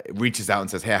reaches out and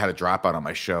says, hey, I had a dropout on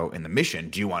my show in the Mission.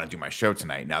 Do you want to do my show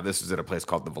tonight? Now, this is at a place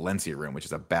called the Valencia Room, which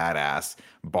is a badass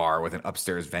bar with an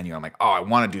upstairs venue. I'm like, oh, I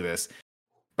want to do this.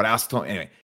 But I also told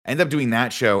anyway. I ended up doing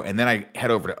that show, and then I head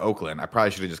over to Oakland. I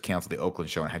probably should have just canceled the Oakland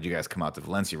show and had you guys come out to the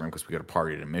Valencia Room because we got a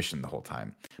party at a Mission the whole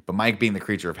time. But Mike, being the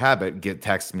creature of habit,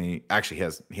 texts me. Actually,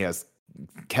 he has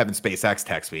Kevin SpaceX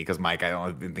text me because Mike, I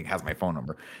don't think has my phone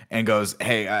number, and goes,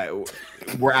 "Hey,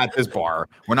 we're at this bar.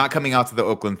 We're not coming out to the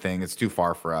Oakland thing. It's too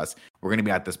far for us. We're going to be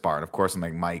at this bar." And of course, I'm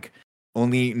like, Mike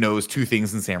only knows two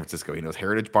things in San Francisco. He knows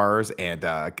Heritage Bars and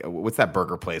what's that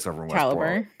burger place over in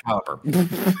Westport? Caliber.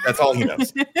 That's all he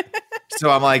knows. So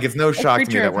I'm like, it's no shock to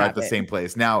me that we're at the same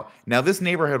place. Now this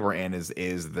neighborhood we're in is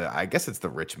I guess it's the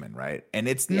Richmond, right? And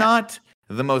it's not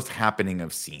the most happening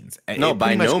of scenes. No,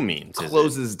 by no means.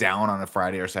 Closes down on a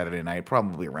Friday or Saturday night,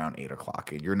 probably around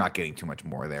 8:00. You're not getting too much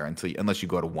more there unless you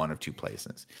go to one of two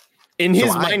places. In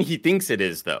his mind, he thinks it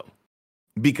is though.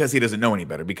 Because he doesn't know any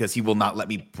better, because he will not let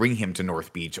me bring him to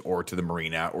North Beach or to the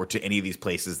Marina or to any of these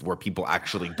places where people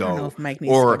actually go. I don't know if Mike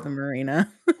needs to go to the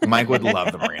Marina. Mike would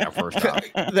love the Marina first off.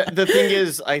 The thing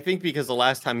is, I think because the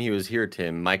last time he was here,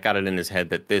 Tim, Mike got it in his head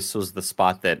that this was the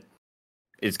spot that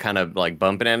is kind of like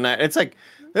bumping at night. It's like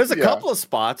there's a couple of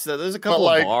spots, there's a couple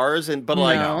of bars,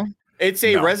 it's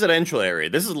a residential area.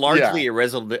 This is largely a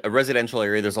residential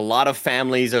area. There's a lot of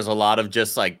families. There's a lot of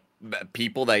just like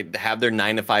people that have their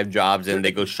 9-to-5 jobs and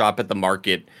they go shop at the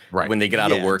market when they get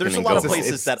out of work. There's and a lot of go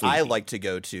places that I like to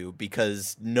go to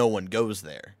because no one goes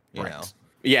there. You know?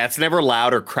 Yeah, it's never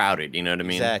loud or crowded. You know what I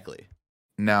mean? Exactly.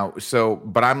 Now,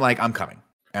 but I'm like, I'm coming.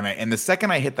 And the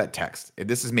second I hit that text,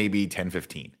 this is maybe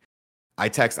 10:15. I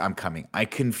text, I'm coming. I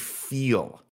can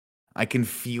feel I can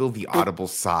feel the audible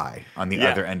sigh on the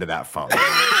other end of that phone.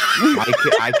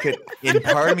 I could, and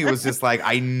part of me was just like,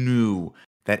 I knew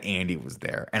that Andy was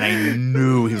there, and I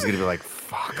knew he was going to be like,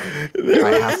 fuck,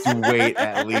 I have to wait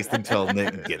at least until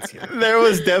Nick gets here. There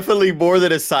was definitely more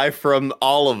than a sigh from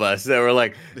all of us that were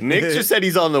like, Nick just said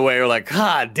he's on the way. We're like,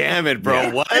 God damn it, bro.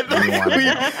 Yeah.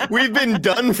 What? We've been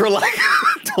done for like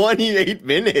 28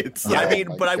 minutes. Yeah, I Oh mean,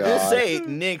 my but I will God. say,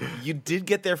 Nick, you did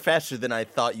get there faster than I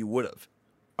thought you would have.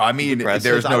 I mean, Impressive.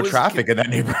 there's I no was traffic in that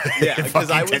neighborhood. Yeah, at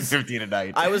 'cause I fucking was- 10:15 at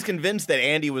night. I was convinced that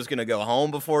Andy was going to go home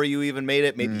before you even made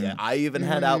it. Maybe I even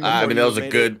had out. I before mean, you that was a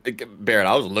made good it. Barrett.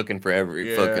 I was looking for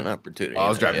every Yeah. fucking opportunity. I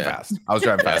was driving Yeah. fast. I was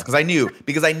driving fast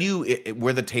because I knew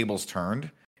where the tables turned.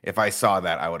 If I saw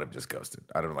that, I would have just ghosted.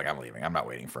 I'd have been like, I'm leaving. I'm not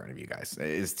waiting for any of you guys.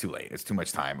 It's too late. It's too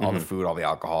much time. All the food, all the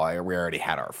alcohol. We already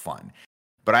had our fun.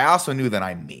 But I also knew that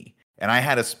I'm me. And I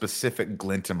had a specific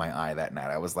glint in my eye that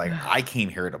night. I was like, I came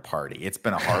here to party. It's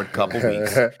been a hard couple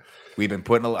weeks. We've been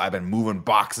I've been moving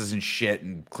boxes and shit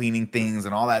and cleaning things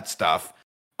and all that stuff.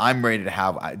 I'm ready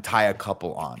to tie a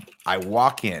couple on. I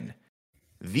walk in.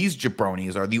 These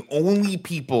jabronis are the only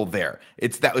people there.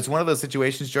 It's one of those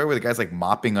situations, Joey, where the guy's like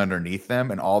mopping underneath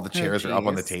them and all the chairs are up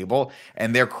on the table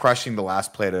and they're crushing the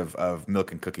last plate of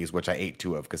milk and cookies, which I ate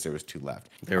 2 of because there was 2 left.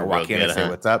 They were I walk real in and good, say, huh?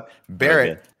 what's up?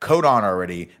 Barrett, coat on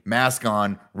already, mask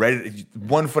on, ready,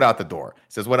 1 foot out the door.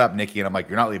 Says, what up, Nikki? And I'm like,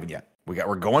 you're not leaving yet.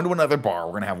 We're going to another bar.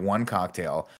 We're gonna have 1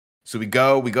 cocktail. So we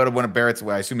go to one of Barrett's,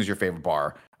 what I assume is your favorite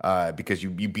bar, because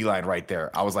you beeline right there.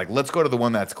 I was like, let's go to the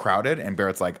one that's crowded. And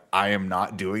Barrett's like, I am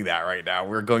not doing that right now.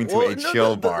 We're going to a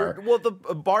chill bar. The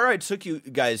bar I took you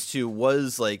guys to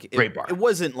was like Great bar. It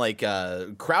wasn't like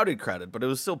crowded, but it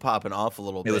was still popping off a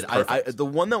little It was bit. I, perfect. the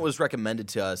one that was recommended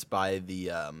to us by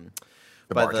the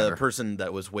bartender. person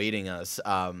that was waiting us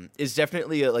is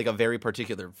definitely like a very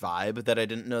particular vibe that I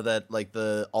didn't know that like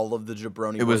all of the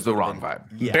jabroni. It was boys the would've wrong been- vibe.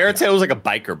 Yeah. Barrett said it was like a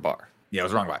biker bar. Yeah, it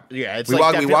was the wrong vibe. Yeah, it's We like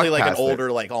walked- we definitely walked like an past it.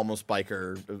 older, like almost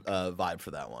biker vibe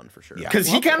for that one for sure. Yeah. Because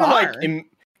he What kind of bar? like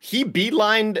he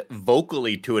beelined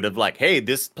vocally to it of like, hey,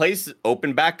 this place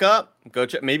opened back up. Go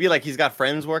check. Maybe like he's got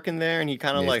friends working there, and he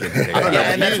kind of Yeah, like, he's getting I don't know.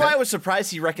 Yeah, and he- that's why I was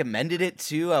surprised he recommended it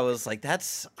too. I was like, I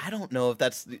don't know if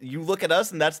that's, you look at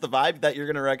us and that's the vibe that you're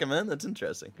going to recommend. That's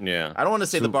interesting. yeah. I don't want to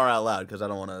say the bar out loud because I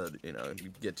don't want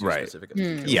to, get too Right. specific.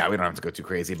 Yeah, we don't have to go too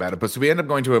crazy about it. But so we end up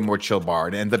going to a more chill bar,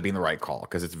 and it ends up being the right call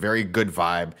because it's very good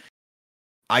vibe.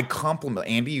 I compliment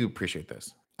Andy. You appreciate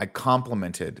this. I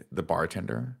complimented the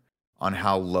bartender on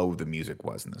how low the music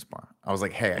was in this bar. I was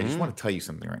like, hey, I just want to tell you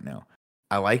something right now.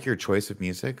 I like your choice of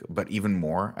music, but even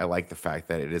more, I like the fact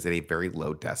that it is at a very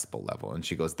low decibel level. And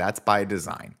she goes, that's by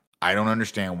design. I don't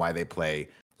understand why they play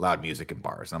loud music in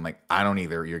bars. And I'm like, I don't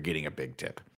either. You're getting a big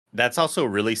tip. That's also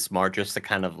really smart, just to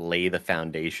kind of lay the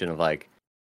foundation of like,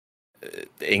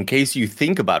 in case you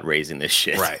think about raising this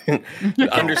shit, Right.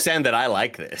 understand that I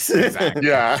like this. Exactly.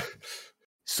 Yeah.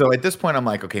 So at this point, I'm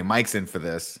like, okay, Mike's in for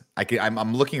this.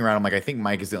 I'm looking around. I'm like, I think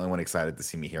Mike is the only one excited to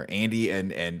see me here. Andy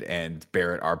and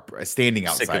Barrett are standing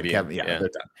Sick outside. of you, Kevin, yeah. they're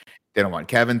done. They don't want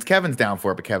Kevin's down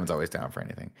for it, but Kevin's always down for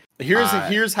anything.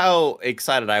 Here's how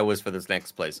excited I was for this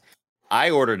next place.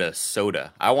 I ordered a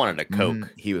soda. I wanted a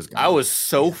Coke. He was. I was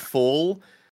so full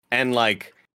and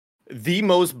like the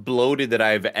most bloated that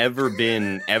I've ever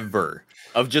been ever.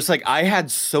 Of just like I had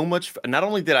so much. Not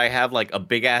only did I have like a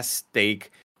big ass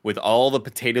steak with all the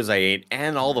potatoes I ate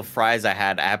and all the fries I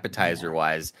had appetizer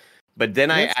wise, but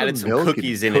then I had some added some milk and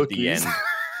cookies in at the cookies. end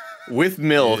with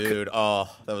milk. Dude, oh,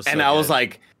 that was so And I was good.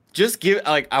 like, just give,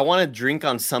 like, I want to drink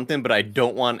on something, but I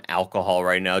don't want alcohol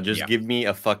right now. Just Yeah. give me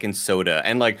a fucking soda.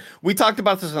 And like, we talked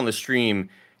about this on the stream,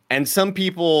 and some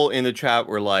people in the chat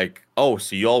were like, oh,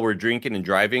 so y'all were drinking and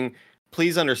driving.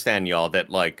 Please understand, y'all, that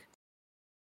like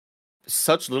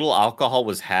such little alcohol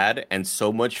was had and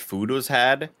so much food was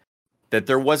had that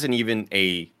there wasn't even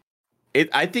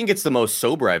I think it's the most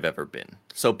sober I've ever been.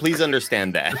 So please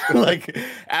understand that. Like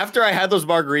after I had those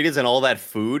margaritas and all that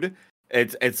food,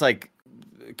 it's like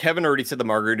Kevin already said the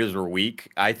margaritas were weak.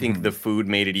 I think the food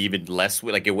made it even less,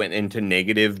 like it went into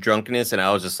negative drunkenness. And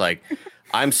I was just like,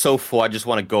 I'm so full. I just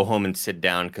want to go home and sit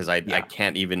down because I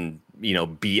can't even, I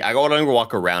don't even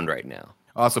walk around right now.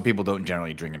 Also, people don't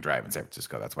generally drink and drive in San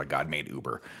Francisco. That's why God made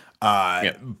Uber.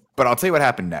 But I'll tell you what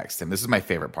happened next, and this is my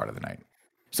favorite part of the night.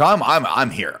 So I'm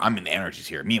here. I'm in the energies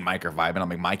here. Me and Mike are vibing. I'm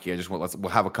like, Mikey, we'll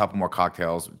have a couple more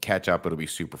cocktails, catch up. It'll be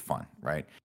super fun, right?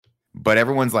 But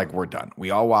everyone's like, we're done.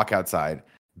 We all walk outside.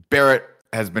 Barrett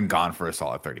has been gone for a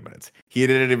solid 30 minutes. He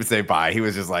didn't even say bye. He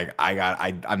was just like,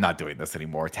 I'm not doing this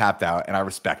anymore. Tapped out, and I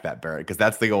respect that, Barrett, because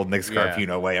that's the old Nick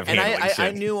Scarpino way of handling shit.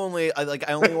 I knew I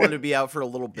only wanted to be out for a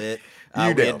little bit.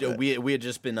 We had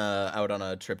just been out on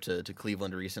a trip to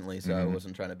Cleveland recently, so I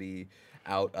wasn't trying to be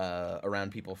out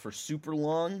around people for super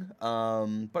long.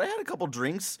 But I had a couple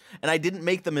drinks, and I didn't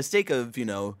make the mistake of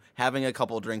having a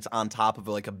couple drinks on top of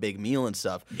like a big meal and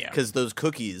stuff. Yeah, because those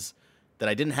cookies that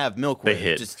I didn't have milk with,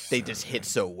 they just hit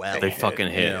so well. They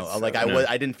fucking hit.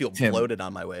 I didn't feel bloated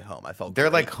on my way home. I felt they're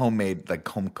great. like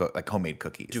homemade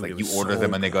cookies. Dude, like you order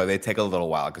them and they take a little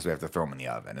while because we have to throw them in the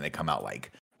oven, and they come out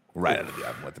like right out of the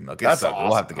oven with the milk. That's awesome.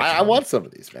 We'll have to get I want some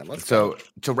of these, man. So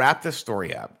to wrap this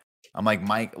story up, I'm like,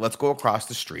 Mike, let's go across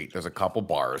the street. There's a couple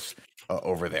bars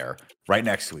over there right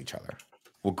next to each other.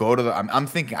 We'll go to I'm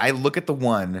thinking, I look at the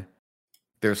one,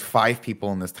 there's 5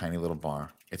 people in this tiny little bar.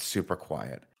 It's super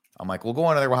quiet. I'm like, we'll go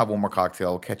in there, we'll have one more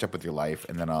cocktail, catch up with your life,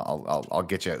 and then I'll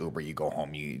get you an Uber. You go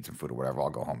home, you eat some food or whatever.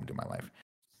 I'll go home and do my life.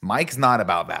 Mike's not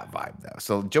about that vibe though.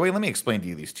 So Joey, let me explain to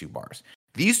you these 2 bars.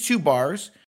 These 2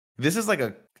 bars, this is like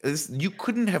you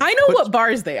couldn't have. I know what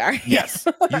bars they are. Yes,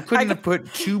 you couldn't have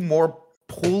put 2 more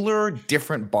polar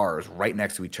different bars right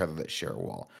next to each other that share a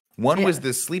wall. One was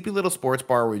this sleepy little sports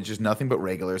bar where it's just nothing but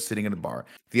regulars sitting in a bar.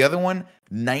 The other one,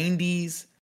 90s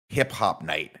hip hop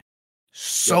night.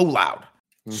 So loud.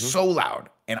 So loud.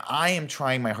 And I am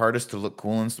trying my hardest to look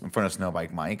cool in front of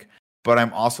Snowbike Mike, but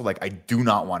I'm also like, I do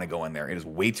not want to go in there. It is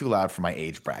way too loud for my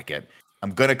age bracket.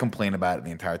 I'm going to complain about it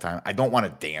the entire time. I don't want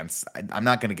to dance. I'm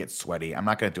not going to get sweaty. I'm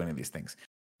not going to do any of these things.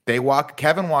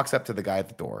 Kevin walks up to the guy at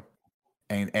the door,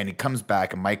 and he comes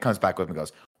back, and Mike comes back with him and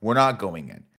goes, we're not going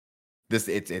in. It's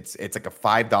like a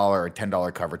 $5 or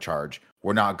 $10 cover charge.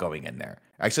 We're not going in there.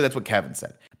 Actually, that's what Kevin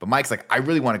said. But Mike's like, I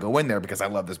really want to go in there because I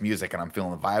love this music and I'm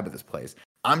feeling the vibe of this place.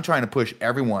 I'm trying to push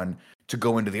everyone to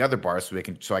go into the other bars so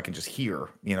I can just hear,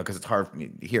 because it's hard for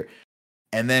me to hear.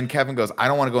 And then Kevin goes, I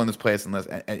don't want to go in this place unless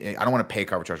I don't want to pay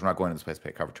cover charge. We're not going to this place to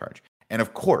pay cover charge. And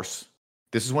of course,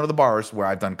 this is one of the bars where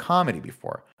I've done comedy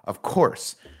before. Of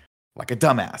course, like a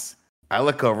dumbass, I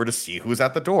look over to see who's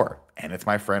at the door, and it's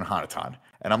my friend Hanaton.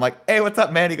 And I'm like, hey, what's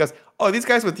up, man? He goes, oh, these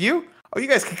guys with you? Oh, you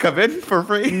guys can come in for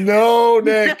free? No,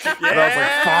 Nick. And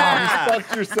I was like,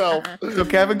 fuck yourself. So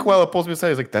Kevin Coelho pulls me aside.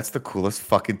 He's like, that's the coolest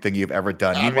fucking thing you've ever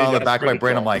done. Meanwhile, in the back of my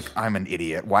brain, I'm like, I'm an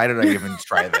idiot. Why did I even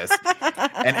try this?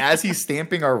 And as he's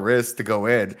stamping our wrists to go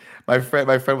in, my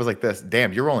friend was like this,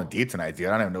 damn, you're rolling deep tonight, dude. I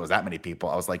don't even know it was that many people.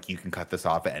 I was like, you can cut this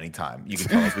off at any time. You can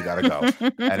tell us we got to go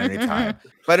at any time.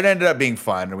 But it ended up being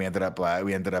fun. And we ended up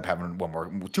having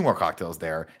 2 more cocktails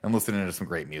there and listening to some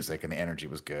great music. And the energy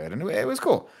was good. And it was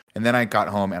cool. And then I got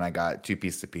home and I got 2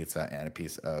 pieces of pizza and a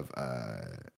piece of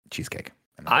cheesecake.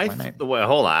 Hold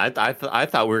on. I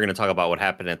thought we were going to talk about what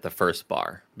happened at the first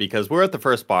bar, because we're at the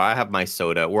first bar. I have my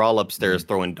soda. We're all upstairs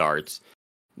throwing darts.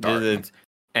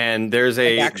 And there's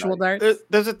actual darts.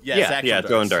 There's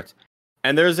throwing darts.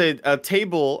 And there's a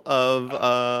table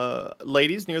of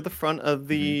ladies near the front of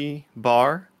the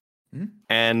bar.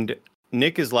 And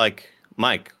Nick is like,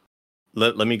 Mike,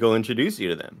 let me go introduce you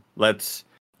to them.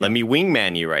 Let me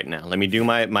wingman you right now. Let me do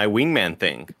my wingman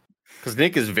thing. Because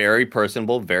Nick is very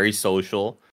personable, very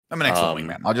social. I'm an excellent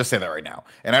wingman. I'll just say that right now.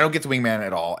 And I don't get to wingman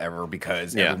at all ever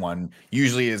because everyone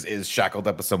usually is shackled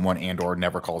up with someone and or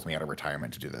never calls me out of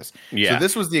retirement to do this. Yeah. So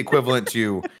this was the equivalent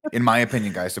to, in my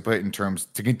opinion, guys, to put it in terms,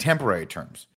 to contemporary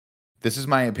terms, this is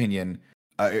my opinion,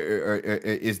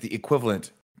 is the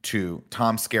equivalent to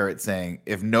Tom Skerritt saying,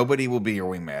 if nobody will be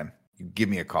your wingman, give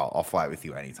me a call. I'll fly with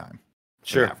you anytime.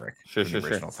 Sure. Maverick, sure.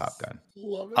 Original Top Gun.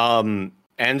 Love it.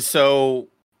 And so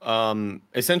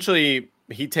essentially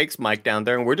he takes Mike down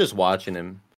there and we're just watching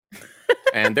him.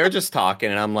 And they're just talking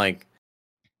and I'm like,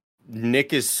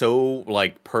 Nick is so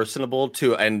like personable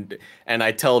too, and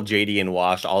I tell JD and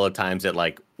Wash all the times that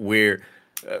like we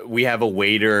have a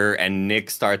waiter and Nick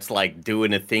starts like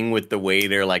doing a thing with the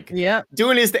waiter, like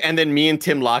doing his and then me and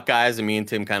Tim lock eyes and me and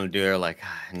Tim kind of do it like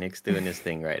Nick's doing his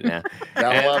thing right now.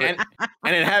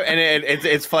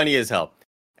 It's funny as hell.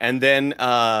 And then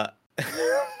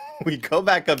we go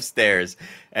back upstairs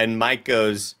and Mike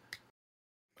goes,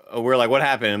 we're like, what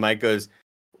happened? And Mike goes,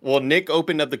 well, Nick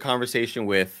opened up the conversation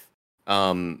with,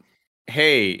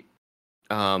 hey,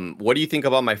 what do you think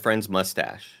about my friend's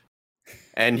mustache?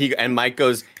 And Mike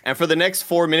goes, and for the next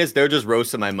 4 minutes, they're just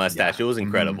roasting my mustache. Yeah. It was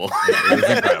incredible. It was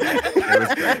incredible. It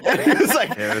was great. It was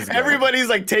like everybody's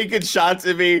like taking shots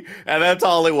at me, and that's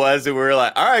all it was. And we were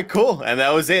like, all right, cool. And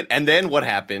that was it. And then what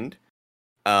happened?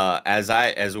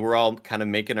 As we're all kind of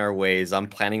making our ways, I'm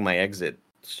planning my exit.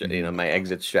 My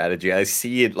exit strategy. I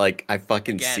see it like I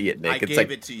fucking see it, Nick. I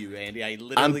gave it to you, Andy. I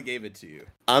literally gave it to you.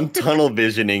 I'm tunnel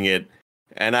visioning it,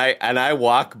 and I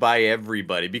walk by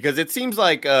everybody because it seems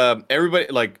like everybody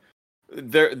like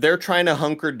they're trying to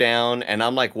hunker down, and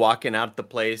I'm like walking out the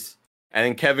place, and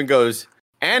then Kevin goes,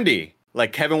 Andy,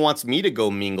 like Kevin wants me to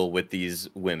go mingle with these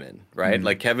women, right?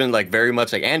 Like Kevin, like very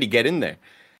much like, Andy, get in there.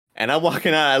 And I'm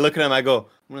walking out, I look at him, I go,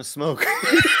 I'm gonna smoke.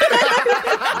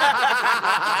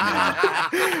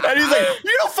 And he's like,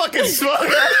 you don't fucking smoke.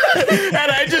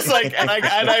 And I just like, and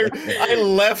I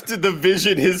left the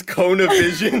vision, his cone of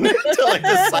vision, to like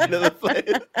the side of the place.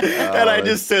 And I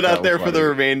just stood out there for the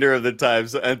remainder of the time,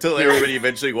 until everybody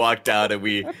eventually walked out,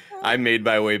 and I made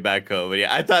my way back home. But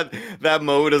yeah, I thought that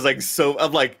moment was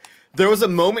like there was a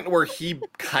moment where he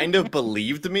kind of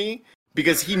believed me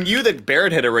because he knew that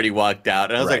Barrett had already walked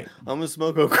out, and I was like, I'm gonna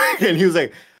smoke a quick, and he was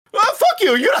like, oh, fuck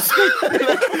you, you don't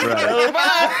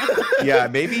right. Yeah,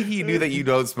 maybe he knew that you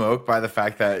don't smoke by the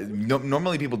fact that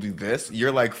normally people do this.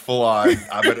 You're like full on.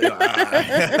 God,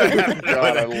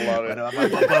 I love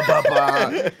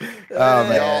it. Oh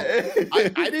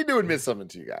man, I need to admit something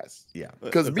to you guys. Yeah,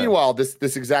 because meanwhile, this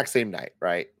exact same night,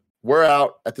 right? We're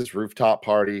out at this rooftop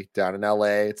party down in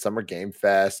LA. It's Summer Game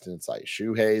Fest, and it's like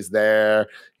Shuhei's there,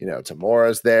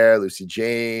 Tamura's there, Lucy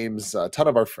James, a ton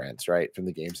of our friends, right, from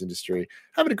the games industry,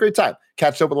 having a great time.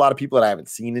 Catched up with a lot of people that I haven't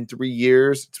seen in 3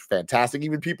 years. It's fantastic.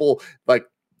 Even people like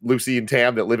Lucy and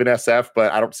Tam that live in SF,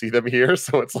 but I don't see them here.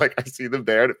 So it's like I see them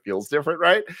there and it feels different,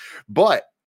 right? But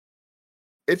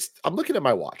I'm looking at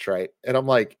my watch, right? And I'm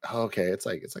like, okay, it's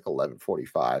like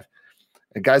 11:45.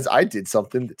 And guys, I did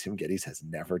something that Tim Geddes has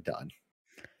never done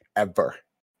ever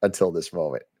until this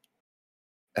moment.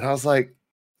 And I was like,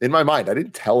 in my mind, I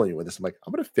didn't tell anyone this. I'm like,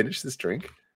 I'm going to finish this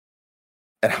drink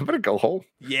and I'm going to go home.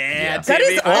 Yeah. That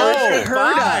is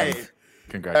unheard of.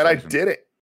 Congratulations. And I did it.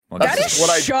 Well, that is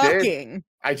what shocking.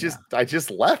 I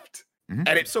just left. Mm-hmm.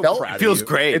 And it feels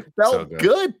great. It felt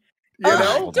good.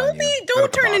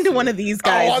 Don't turn into one of these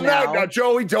guys. Oh, I'm not. No,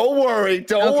 Joey, don't worry.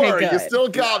 Don't worry. Good. You still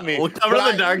got me. We'll come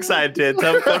to the dark side, Tim.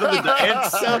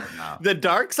 The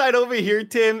dark side over here,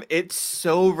 Tim. It's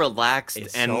so relaxed,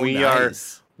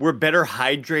 we're better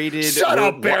hydrated. Shut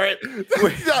up, Barrett.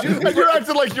 You're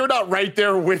acting like you're not right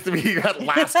there with me at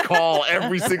last call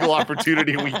every single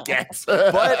opportunity we get.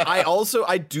 But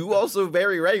I do also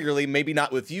very regularly, maybe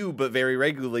not with you, but very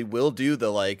regularly will do the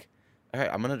like, all right,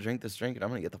 I'm gonna drink this drink and I'm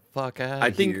gonna get the fuck out.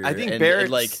 I think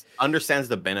Barrett understands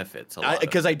the benefits a lot.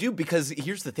 Because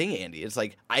here's the thing, Andy. It's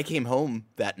like I came home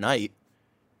that night,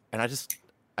 and I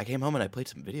came home and I played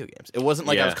some video games. It wasn't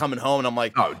like I was coming home and I'm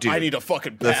like, oh, dude, I need to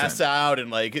fucking pass out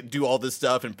and like do all this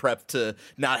stuff and prep to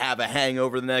not have a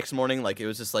hangover the next morning. Like it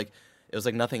was like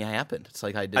nothing happened. It's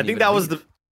like I think that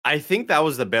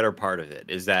was the better part of it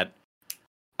is that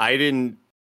I didn't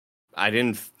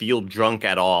feel drunk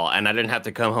at all, and I didn't have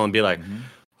to come home and be like,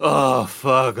 oh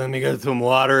fuck, let me get some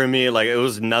water in me. Like it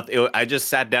was nothing. I just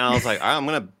sat down. I was like, all right, I'm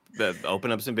gonna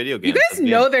open up some video games. You guys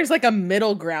know there's like a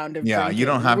middle ground of drinking. You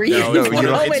don't have to. It's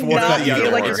one or the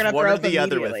other. Like you're gonna throw up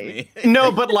immediately.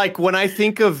 No, but like when I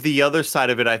think of the other side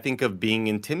of it, I think of being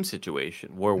in Tim's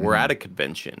situation where we're at a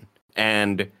convention,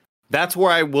 and that's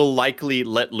where I will likely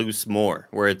let loose more.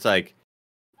 Where it's like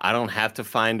I don't have to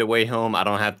find a way home. I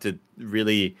don't have to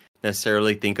really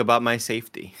necessarily think about my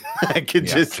safety. I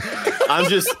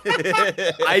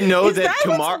know that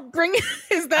tomorrow.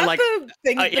 Is that like, the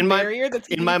thing? In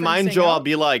my mind, Joe, I'll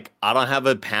be like, I don't have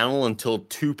a panel until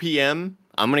 2 p.m.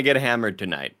 I'm gonna get hammered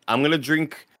tonight. I'm gonna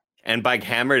drink, and by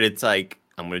hammered, it's like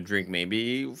I'm gonna drink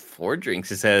maybe 4 drinks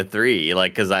instead of 3.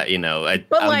 Like, because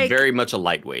I'm very much a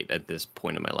lightweight at this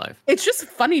point in my life. It's just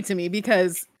funny to me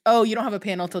because. Oh, you don't have a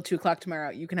panel till 2:00 tomorrow.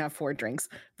 You can have 4 drinks.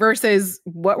 Versus,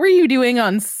 what were you doing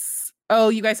on? Oh,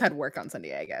 you guys had work on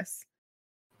Sunday, I guess.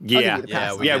 Yeah,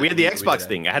 we had the Xbox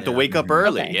thing. I had to wake up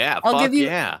early. Okay. Yeah, I'll give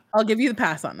you the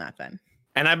pass on that then.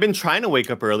 And I've been trying to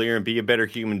wake up earlier and be a better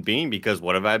human being because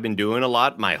what have I been doing a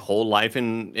lot my whole life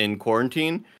in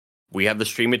quarantine? We have the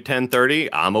stream at 10:30.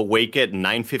 I'm awake at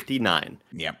 9:59.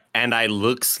 Yeah. And I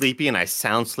look sleepy and I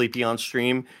sound sleepy on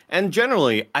stream. And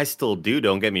generally, I still do,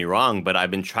 don't get me wrong, but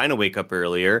I've been trying to wake up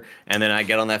earlier. And then I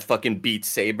get on that fucking Beat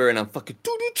Saber and I'm fucking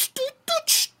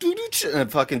and I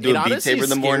fucking do a Beat Saber in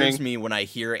the morning. It scares me when I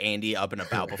hear Andy up and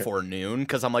about before noon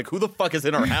because I'm like, who the fuck is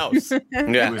in our house? Who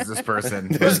is this person?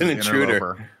 There's an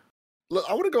intruder. Look,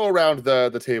 I want to go around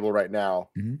the table right now.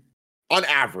 Mm-hmm. On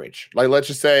average, like let's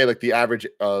just say like the average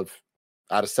of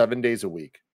out of 7 days a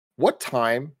week, what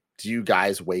time do you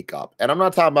guys wake up? And I'm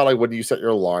not talking about like when do you set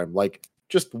your alarm, like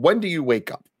just when do you wake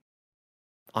up?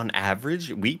 On average,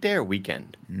 weekday or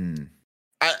weekend?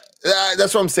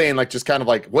 That's what I'm saying. Like just kind of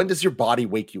like when does your body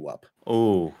wake you up?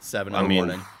 Oh, 7 in the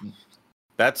morning.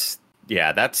 That's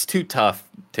too tough,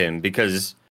 Tim,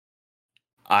 because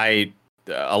I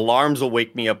the alarms will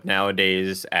wake me up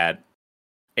nowadays at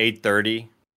 8:30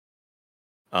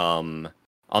 on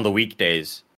the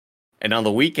weekdays. And on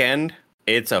the weekend,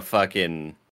 it's a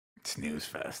fucking snooze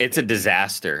fest. It's a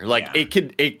disaster. Like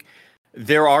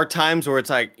there are times where it's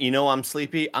like, I'm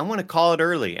sleepy. I'm going to call it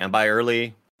early. And by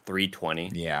early,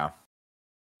 3:20. Yeah.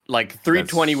 Like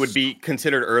 3:20 would be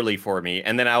considered early for me.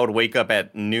 And then I would wake up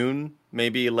at noon,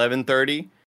 maybe 11:30.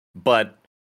 But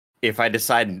if I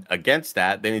decide against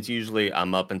that, then it's usually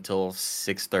I'm up until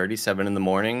 6:30, 7 in the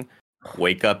morning.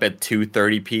 Wake up at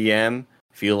 2:30 p.m.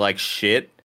 Feel like shit.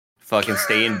 Fucking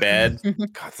stay in bed.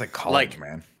 God, it's like college,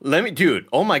 man. Dude,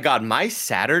 oh my God. My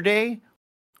Saturday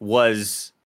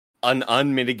was an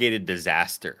unmitigated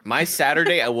disaster. My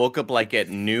Saturday, I woke up like at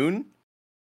noon.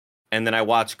 And then I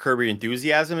watched Curb Your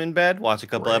Enthusiasm in bed, watched a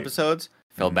couple episodes,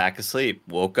 fell back asleep,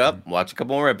 woke up, watched a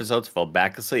couple more episodes, fell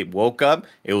back asleep, woke up.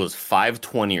 It was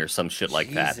 5:20 or some shit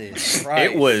like that. Christ.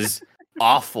 It was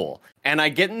awful. And I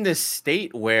get in this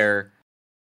state where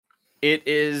it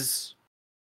is,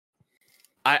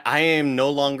 I am no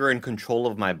longer in control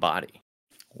of my body.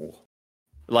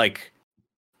 Like,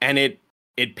 and it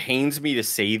pains me to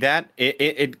say that.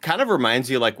 It kind of reminds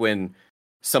you like when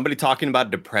somebody talking about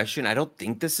depression. I don't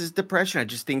think this is depression. I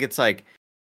just think it's like,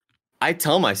 I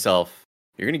tell myself,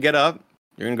 you're going to get up,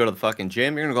 you're going to go to the fucking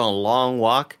gym, you're going to go on a long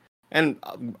walk. And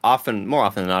more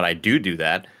often than not, I do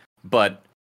that. But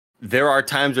there are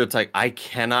times where it's like, I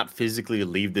cannot physically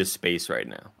leave this space right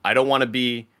now. I don't want to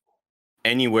be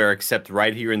anywhere except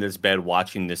right here in this bed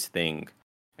watching this thing.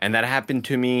 And that happened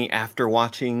to me after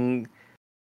watching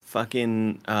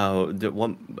fucking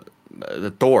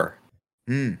the Thor.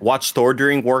 Watch Thor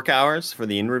during work hours for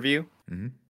the in-review.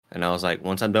 And I was like,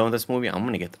 once I'm done with this movie, I'm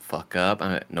going to get the fuck up.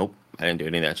 Nope, I didn't do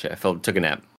any of that shit. Took a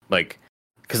nap. Like,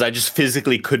 because I just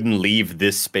physically couldn't leave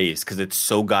this space because it's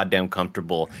so goddamn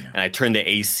comfortable. And I turned the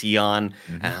AC on,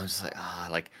 and I was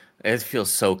like, it feels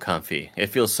so comfy. It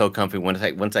feels so comfy once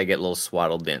I get a little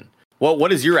swaddled in. Well,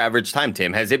 what is your average time,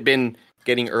 Tim? Has it been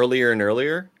getting earlier and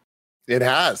earlier? It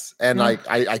has. And like,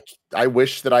 I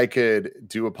wish that I could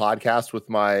do a podcast with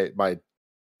my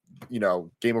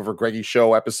Game Over Greggy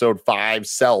show episode 5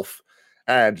 self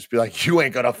and just be like, you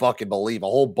ain't gonna fucking believe a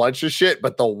whole bunch of shit.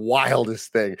 But the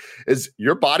wildest thing is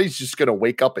your body's just gonna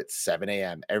wake up at 7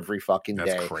 a.m. every fucking day.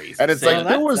 That's crazy. And it's like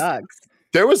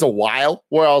there was a while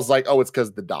where I was like, oh, it's because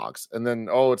of the dogs. And then,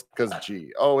 oh, it's because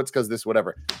G. Oh, it's because this,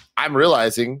 whatever. I'm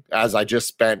realizing as I just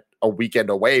spent a weekend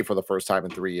away for the first time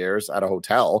in 3 years at a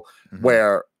hotel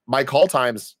where my call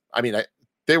times,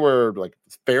 they were like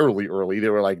fairly early. They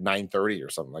were like 9:30 or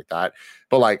something like that.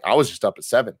 But like, I was just up at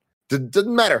 7.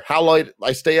 Doesn't matter how late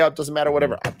I stay up. Doesn't matter,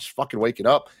 whatever. I'm just fucking waking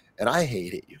up. And I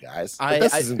hate it, you guys.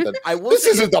 This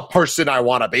isn't the person I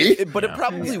want to be. But it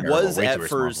probably was at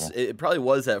first. It probably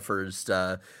was at first.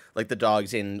 Like the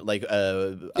dogs and like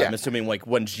I'm assuming like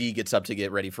when G gets up to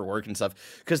get ready for work and stuff,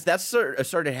 because that's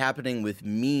started happening with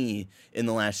me in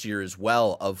the last year as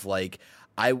well. Of like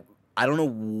I don't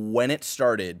know when it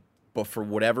started, but for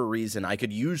whatever reason, I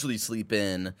could usually sleep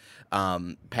in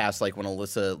past like when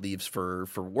Alyssa leaves for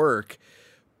work.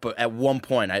 But at one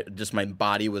point, my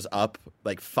body was up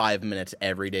like 5 minutes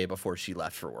every day before she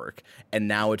left for work. And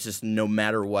now it's just no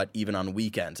matter what, even on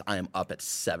weekends, I am up at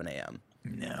 7 a.m.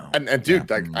 No. And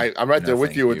dude, like I'm right there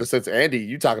with you with the sense, Andy,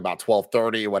 you talk about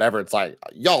 12:30 or whatever. It's like,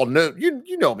 y'all know,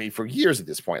 you know me for years at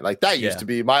this point. Like that used to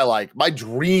be my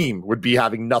dream would be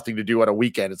having nothing to do on a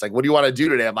weekend. It's like, what do you want to do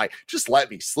today? I'm like, just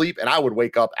let me sleep. And I would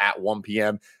wake up at 1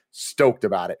 p.m. stoked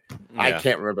about it. Yeah. I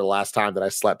can't remember the last time that I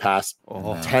slept past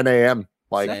 10 a.m.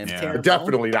 Like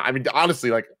definitely not. I mean, honestly,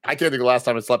 like I can't think of the last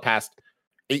time I slept past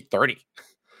 8:30.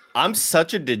 I'm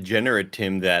such a degenerate,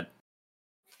 Tim, that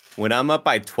when I'm up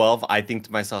by 12, I think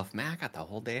to myself, man, I got the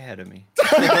whole day ahead of me.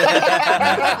 I'm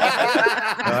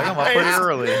up pretty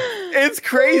early. It's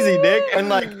crazy, Nick.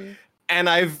 And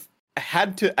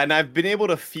I've been able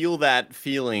to feel that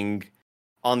feeling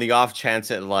on the off chance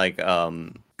that like,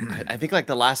 I think like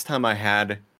the last time I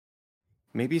had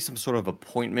maybe some sort of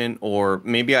appointment, or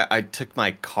maybe I took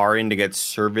my car in to get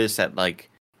service at like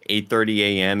 8:30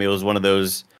 a.m. It was one of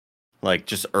those like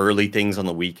just early things on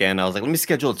the weekend. I was like, let me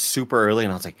schedule it super early.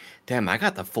 And I was like, damn, I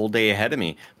got the full day ahead of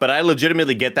me. But I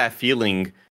legitimately get that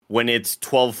feeling when it's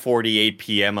 12:48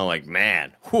 p.m. I'm like,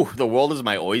 man, the world is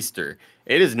my oyster.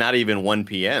 It is not even 1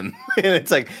 p.m. And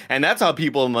it's like, and that's how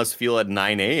people must feel at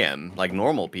 9 a.m. like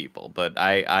normal people. But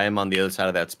I am on the other side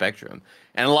of that spectrum.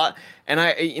 And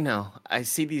I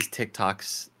see these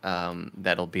TikToks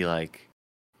that'll be like,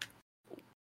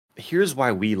 here's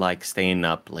why we like staying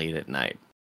up late at night.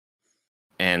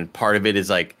 And part of it is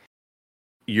like,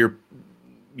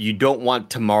 you don't want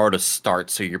tomorrow to start,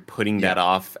 so you're putting that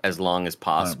off as long as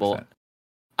possible. 100%.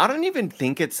 I don't even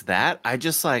think it's that. I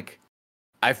just like,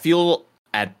 I feel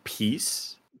at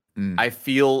peace. I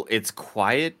feel it's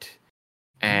quiet,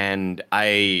 and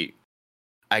I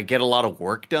get a lot of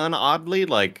work done. Oddly,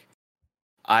 like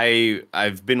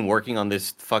I've been working on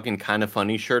this fucking Kind of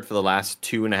Funny shirt for the last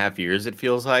 2.5 years. It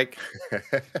feels like,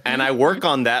 and I work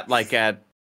on that like at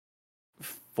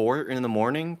 4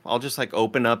 a.m. I'll just like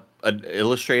open up an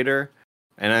Illustrator,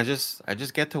 and I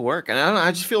just get to work, and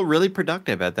I just feel really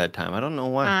productive at that time. I don't know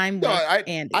why.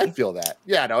 Andy. I feel that.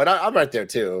 Yeah, no, and I'm right there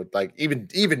too. Like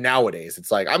even nowadays,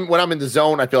 it's like when I'm in the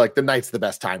zone, I feel like the night's the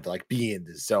best time to like be in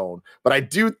the zone. But I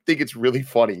do think it's really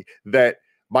funny that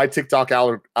my TikTok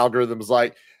algorithm is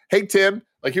like, hey Tim,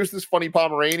 like here's this funny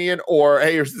Pomeranian, or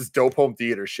hey, here's this dope home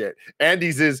theater shit.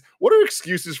 Andy's is, what are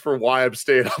excuses for why I'm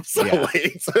staying up so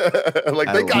late?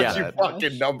 Like they got you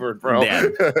fucking numbered, bro.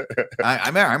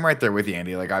 I'm right there with you,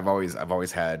 Andy. Like I've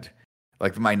always had,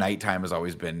 like my nighttime has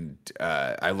always been.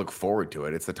 I look forward to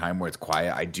it. It's the time where it's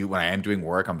quiet. When I am doing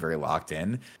work, I'm very locked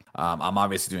in. I'm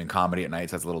obviously doing comedy at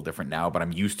nights. That's a little different now, but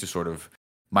I'm used to sort of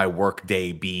my work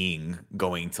day being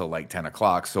going till like 10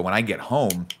 o'clock. So when I get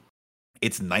home,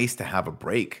 it's nice to have a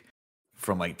break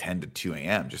from like 10 to 2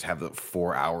 a.m. Just have the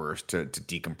 4 hours to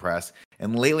decompress.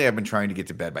 And lately I've been trying to get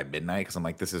to bed by midnight because I'm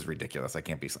like, this is ridiculous. I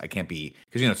can't be,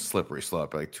 because it's a slippery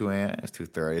slope. Like 2 a.m., it's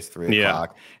 2:30, it's 3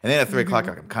 o'clock. And then at 3 o'clock,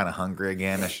 I'm kind of hungry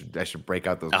again. I should break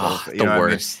out those goldfish. The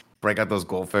worst. Break out those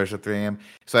goldfish at 3 a.m.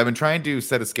 So I've been trying to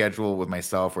set a schedule with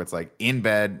myself where it's like in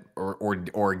bed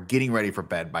or getting ready for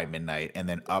bed by midnight, and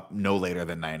then up no later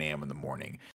than 9 a.m. in the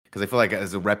morning. Because I feel like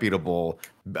as a reputable,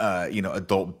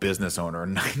 adult business owner,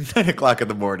 9 o'clock in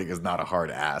the morning is not a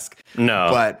hard ask. No,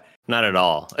 but not at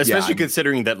all. Especially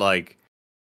considering that, like,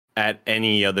 at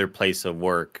any other place of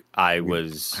work, I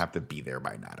have to be there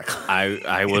by 9 o'clock.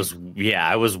 I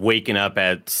was waking up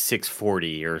at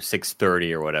 6:40 or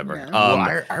 6:30 or whatever.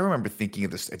 Yeah. I remember thinking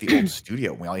of this at the old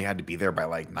studio when you had to be there by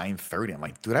like 9:30. I'm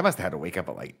like, dude, I must have had to wake up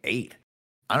at like 8.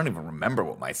 I don't even remember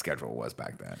what my schedule was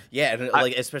back then. Yeah, and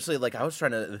like especially like I was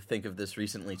trying to think of this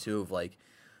recently too, of like,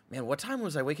 man, what time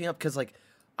was I waking up? Because like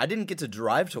I didn't get to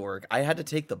drive to work. I had to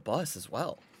take the bus as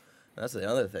well. That's the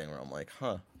other thing where I'm like,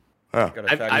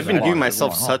 I've been giving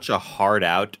myself such a hard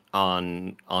out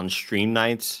on stream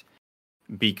nights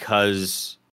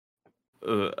because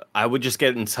I would just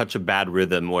get in such a bad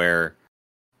rhythm where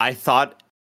I thought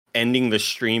ending the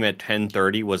stream at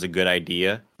 10:30 was a good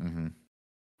idea,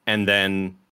 and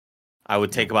then I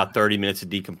would take about 30 minutes to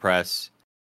decompress,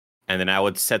 and then I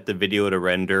would set the video to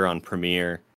render on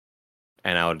Premiere,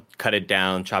 and I would cut it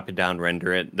down, chop it down,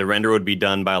 render it. The render would be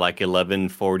done by like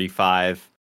 11:45,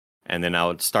 and then I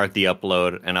would start the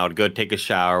upload, and I would go take a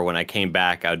shower. When I came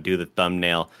back, I would do the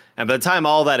thumbnail, and by the time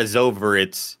all that is over,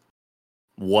 it's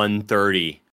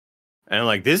 1:30. And I'm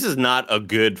like, this is not a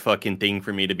good fucking thing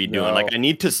for me to be doing. No. Like, I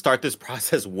need to start this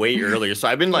process way earlier. So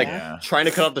I've been like trying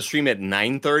to cut off the stream at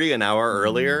 9:30, an hour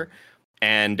earlier.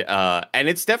 And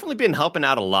it's definitely been helping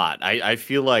out a lot. I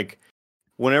feel like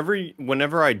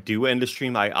whenever I do end a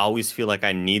stream, I always feel like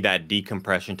I need that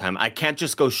decompression time. I can't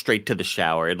just go straight to the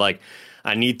shower.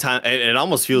 I need time. It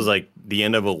almost feels like the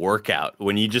end of a workout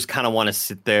when you just kind of want to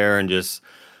sit there and just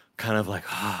kind of like,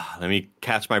 let me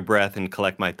catch my breath and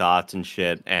collect my thoughts and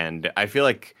shit. And I feel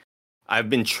like I've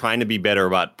been trying to be better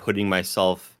about putting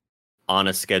myself on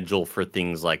a schedule for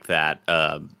things like that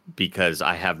because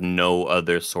I have no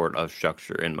other sort of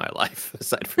structure in my life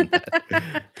aside from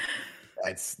that.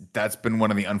 That's been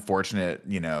one of the unfortunate,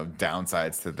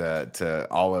 downsides to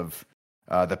all of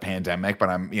the pandemic.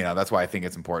 But that's why I think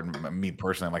it's important. Me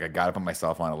personally, I'm like, I got to put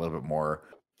myself on a little bit more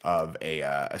of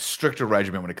a stricter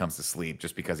regimen when it comes to sleep,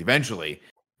 just because eventually,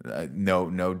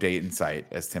 no date in sight,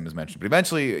 as Tim has mentioned, but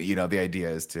eventually, the idea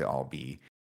is to all be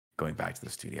going back to the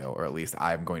studio, or at least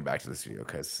I'm going back to the studio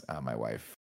because my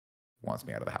wife wants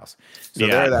me out of the house. So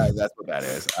that's what that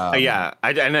is.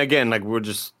 And again, like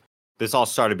this all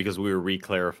started because we were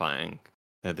re-clarifying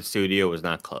that the studio was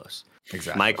not close.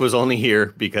 Exactly. Mike was only here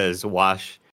because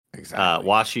Washi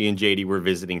and JD were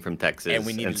visiting from Texas,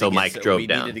 and so Mike drove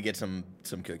down. We needed to get some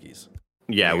cookies.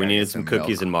 Yeah, we needed some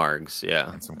cookies and margs.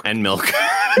 Yeah, and milk.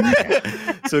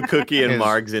 So cookie and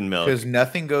margs and milk. Because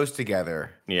nothing goes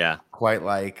together. Yeah, quite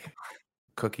like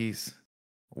cookies,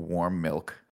 warm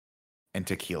milk, and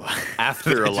tequila.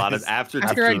 After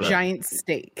a giant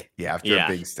steak. Yeah, after a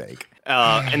big steak.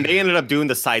 And they ended up doing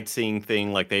the sightseeing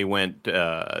thing. Like they went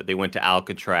to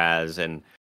Alcatraz, and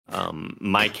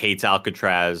Mike hates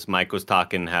Alcatraz. Mike was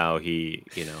talking how he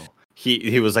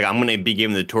he was like, I'm going to be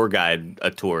giving the tour guide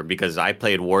a tour because I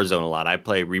played Warzone a lot. I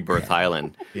play Rebirth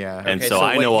Island. Yeah. And so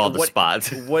I know all the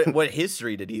spots. What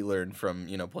history did he learn from,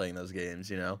 playing those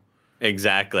games,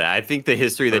 Exactly. I think the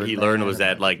history that he learned was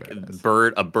that like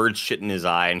a bird shit in his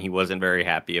eye, and he wasn't very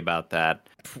happy about that.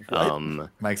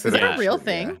 Mike said Is that a real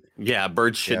thing? Yeah,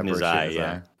 bird shit in his eye.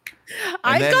 Yeah.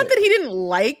 I thought that he didn't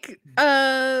like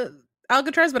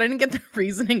Alcatraz, but I didn't get the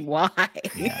reasoning why.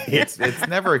 Yeah, it's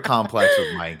never complex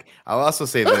with Mike. I'll also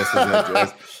say this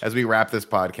as we wrap this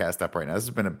podcast up right now. This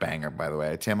has been a banger, by the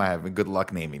way. Tim, I have good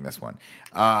luck naming this one.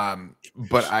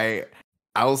 But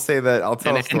I will say that I'll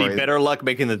tell a story. Andy, better luck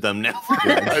making the thumbnail.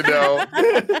 I know.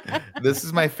 This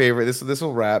is my favorite. This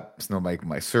will wrap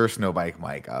Snowbike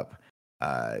Mike up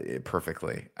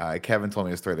perfectly. Kevin told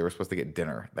me a story. They were supposed to get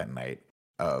dinner that night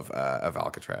of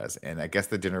Alcatraz, and I guess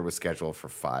the dinner was scheduled for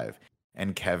 5.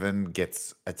 And Kevin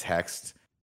gets a text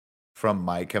from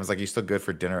Mike. Kevin's like, "You still good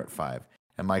for dinner at 5?"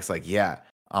 And Mike's like, "Yeah,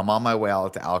 I'm on my way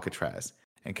out to Alcatraz."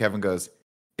 And Kevin goes,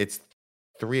 "It's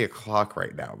 3:00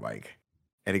 right now, Mike."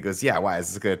 And he goes, "Yeah, why? Is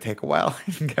this going to take a while?"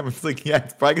 And Kevin's like, "Yeah,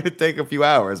 it's probably going to take a few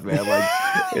hours, man. Like,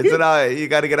 you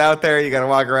got to get out there, you got to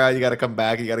walk around, you got to come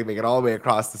back, you got to make it all the way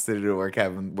across the city to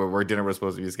where dinner was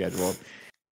supposed to be scheduled."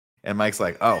 And Mike's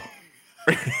like, "Oh."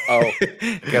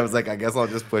 Kevin's like, "I guess I'll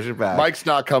just push it back." Mike's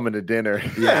not coming to dinner.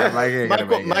 Yeah, Mike's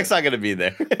not going to be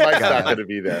there. Mike's not going to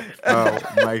be there.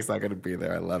 Mike's not going to be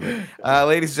there. I love it.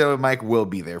 Ladies and gentlemen, Mike will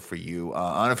be there for you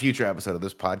on a future episode of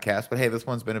this podcast. But hey, this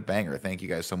one's been a banger. Thank you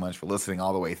guys so much for listening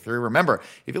all the way through. Remember,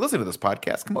 if you listen to this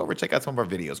podcast, come over, check out some of our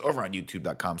videos over on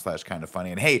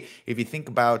youtube.com/kindafunny. And hey, if you think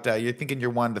about,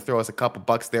 you're wanting to throw us a couple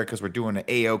bucks there because we're doing an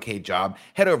A-OK job,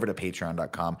 head over to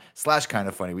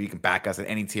patreon.com/kindafunny where you can back us at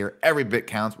any tier. Every bit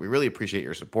counts. We really appreciate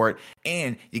your support,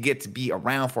 and you get to be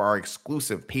around for our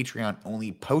exclusive Patreon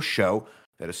only post show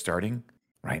that is starting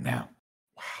right now.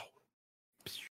 Wow.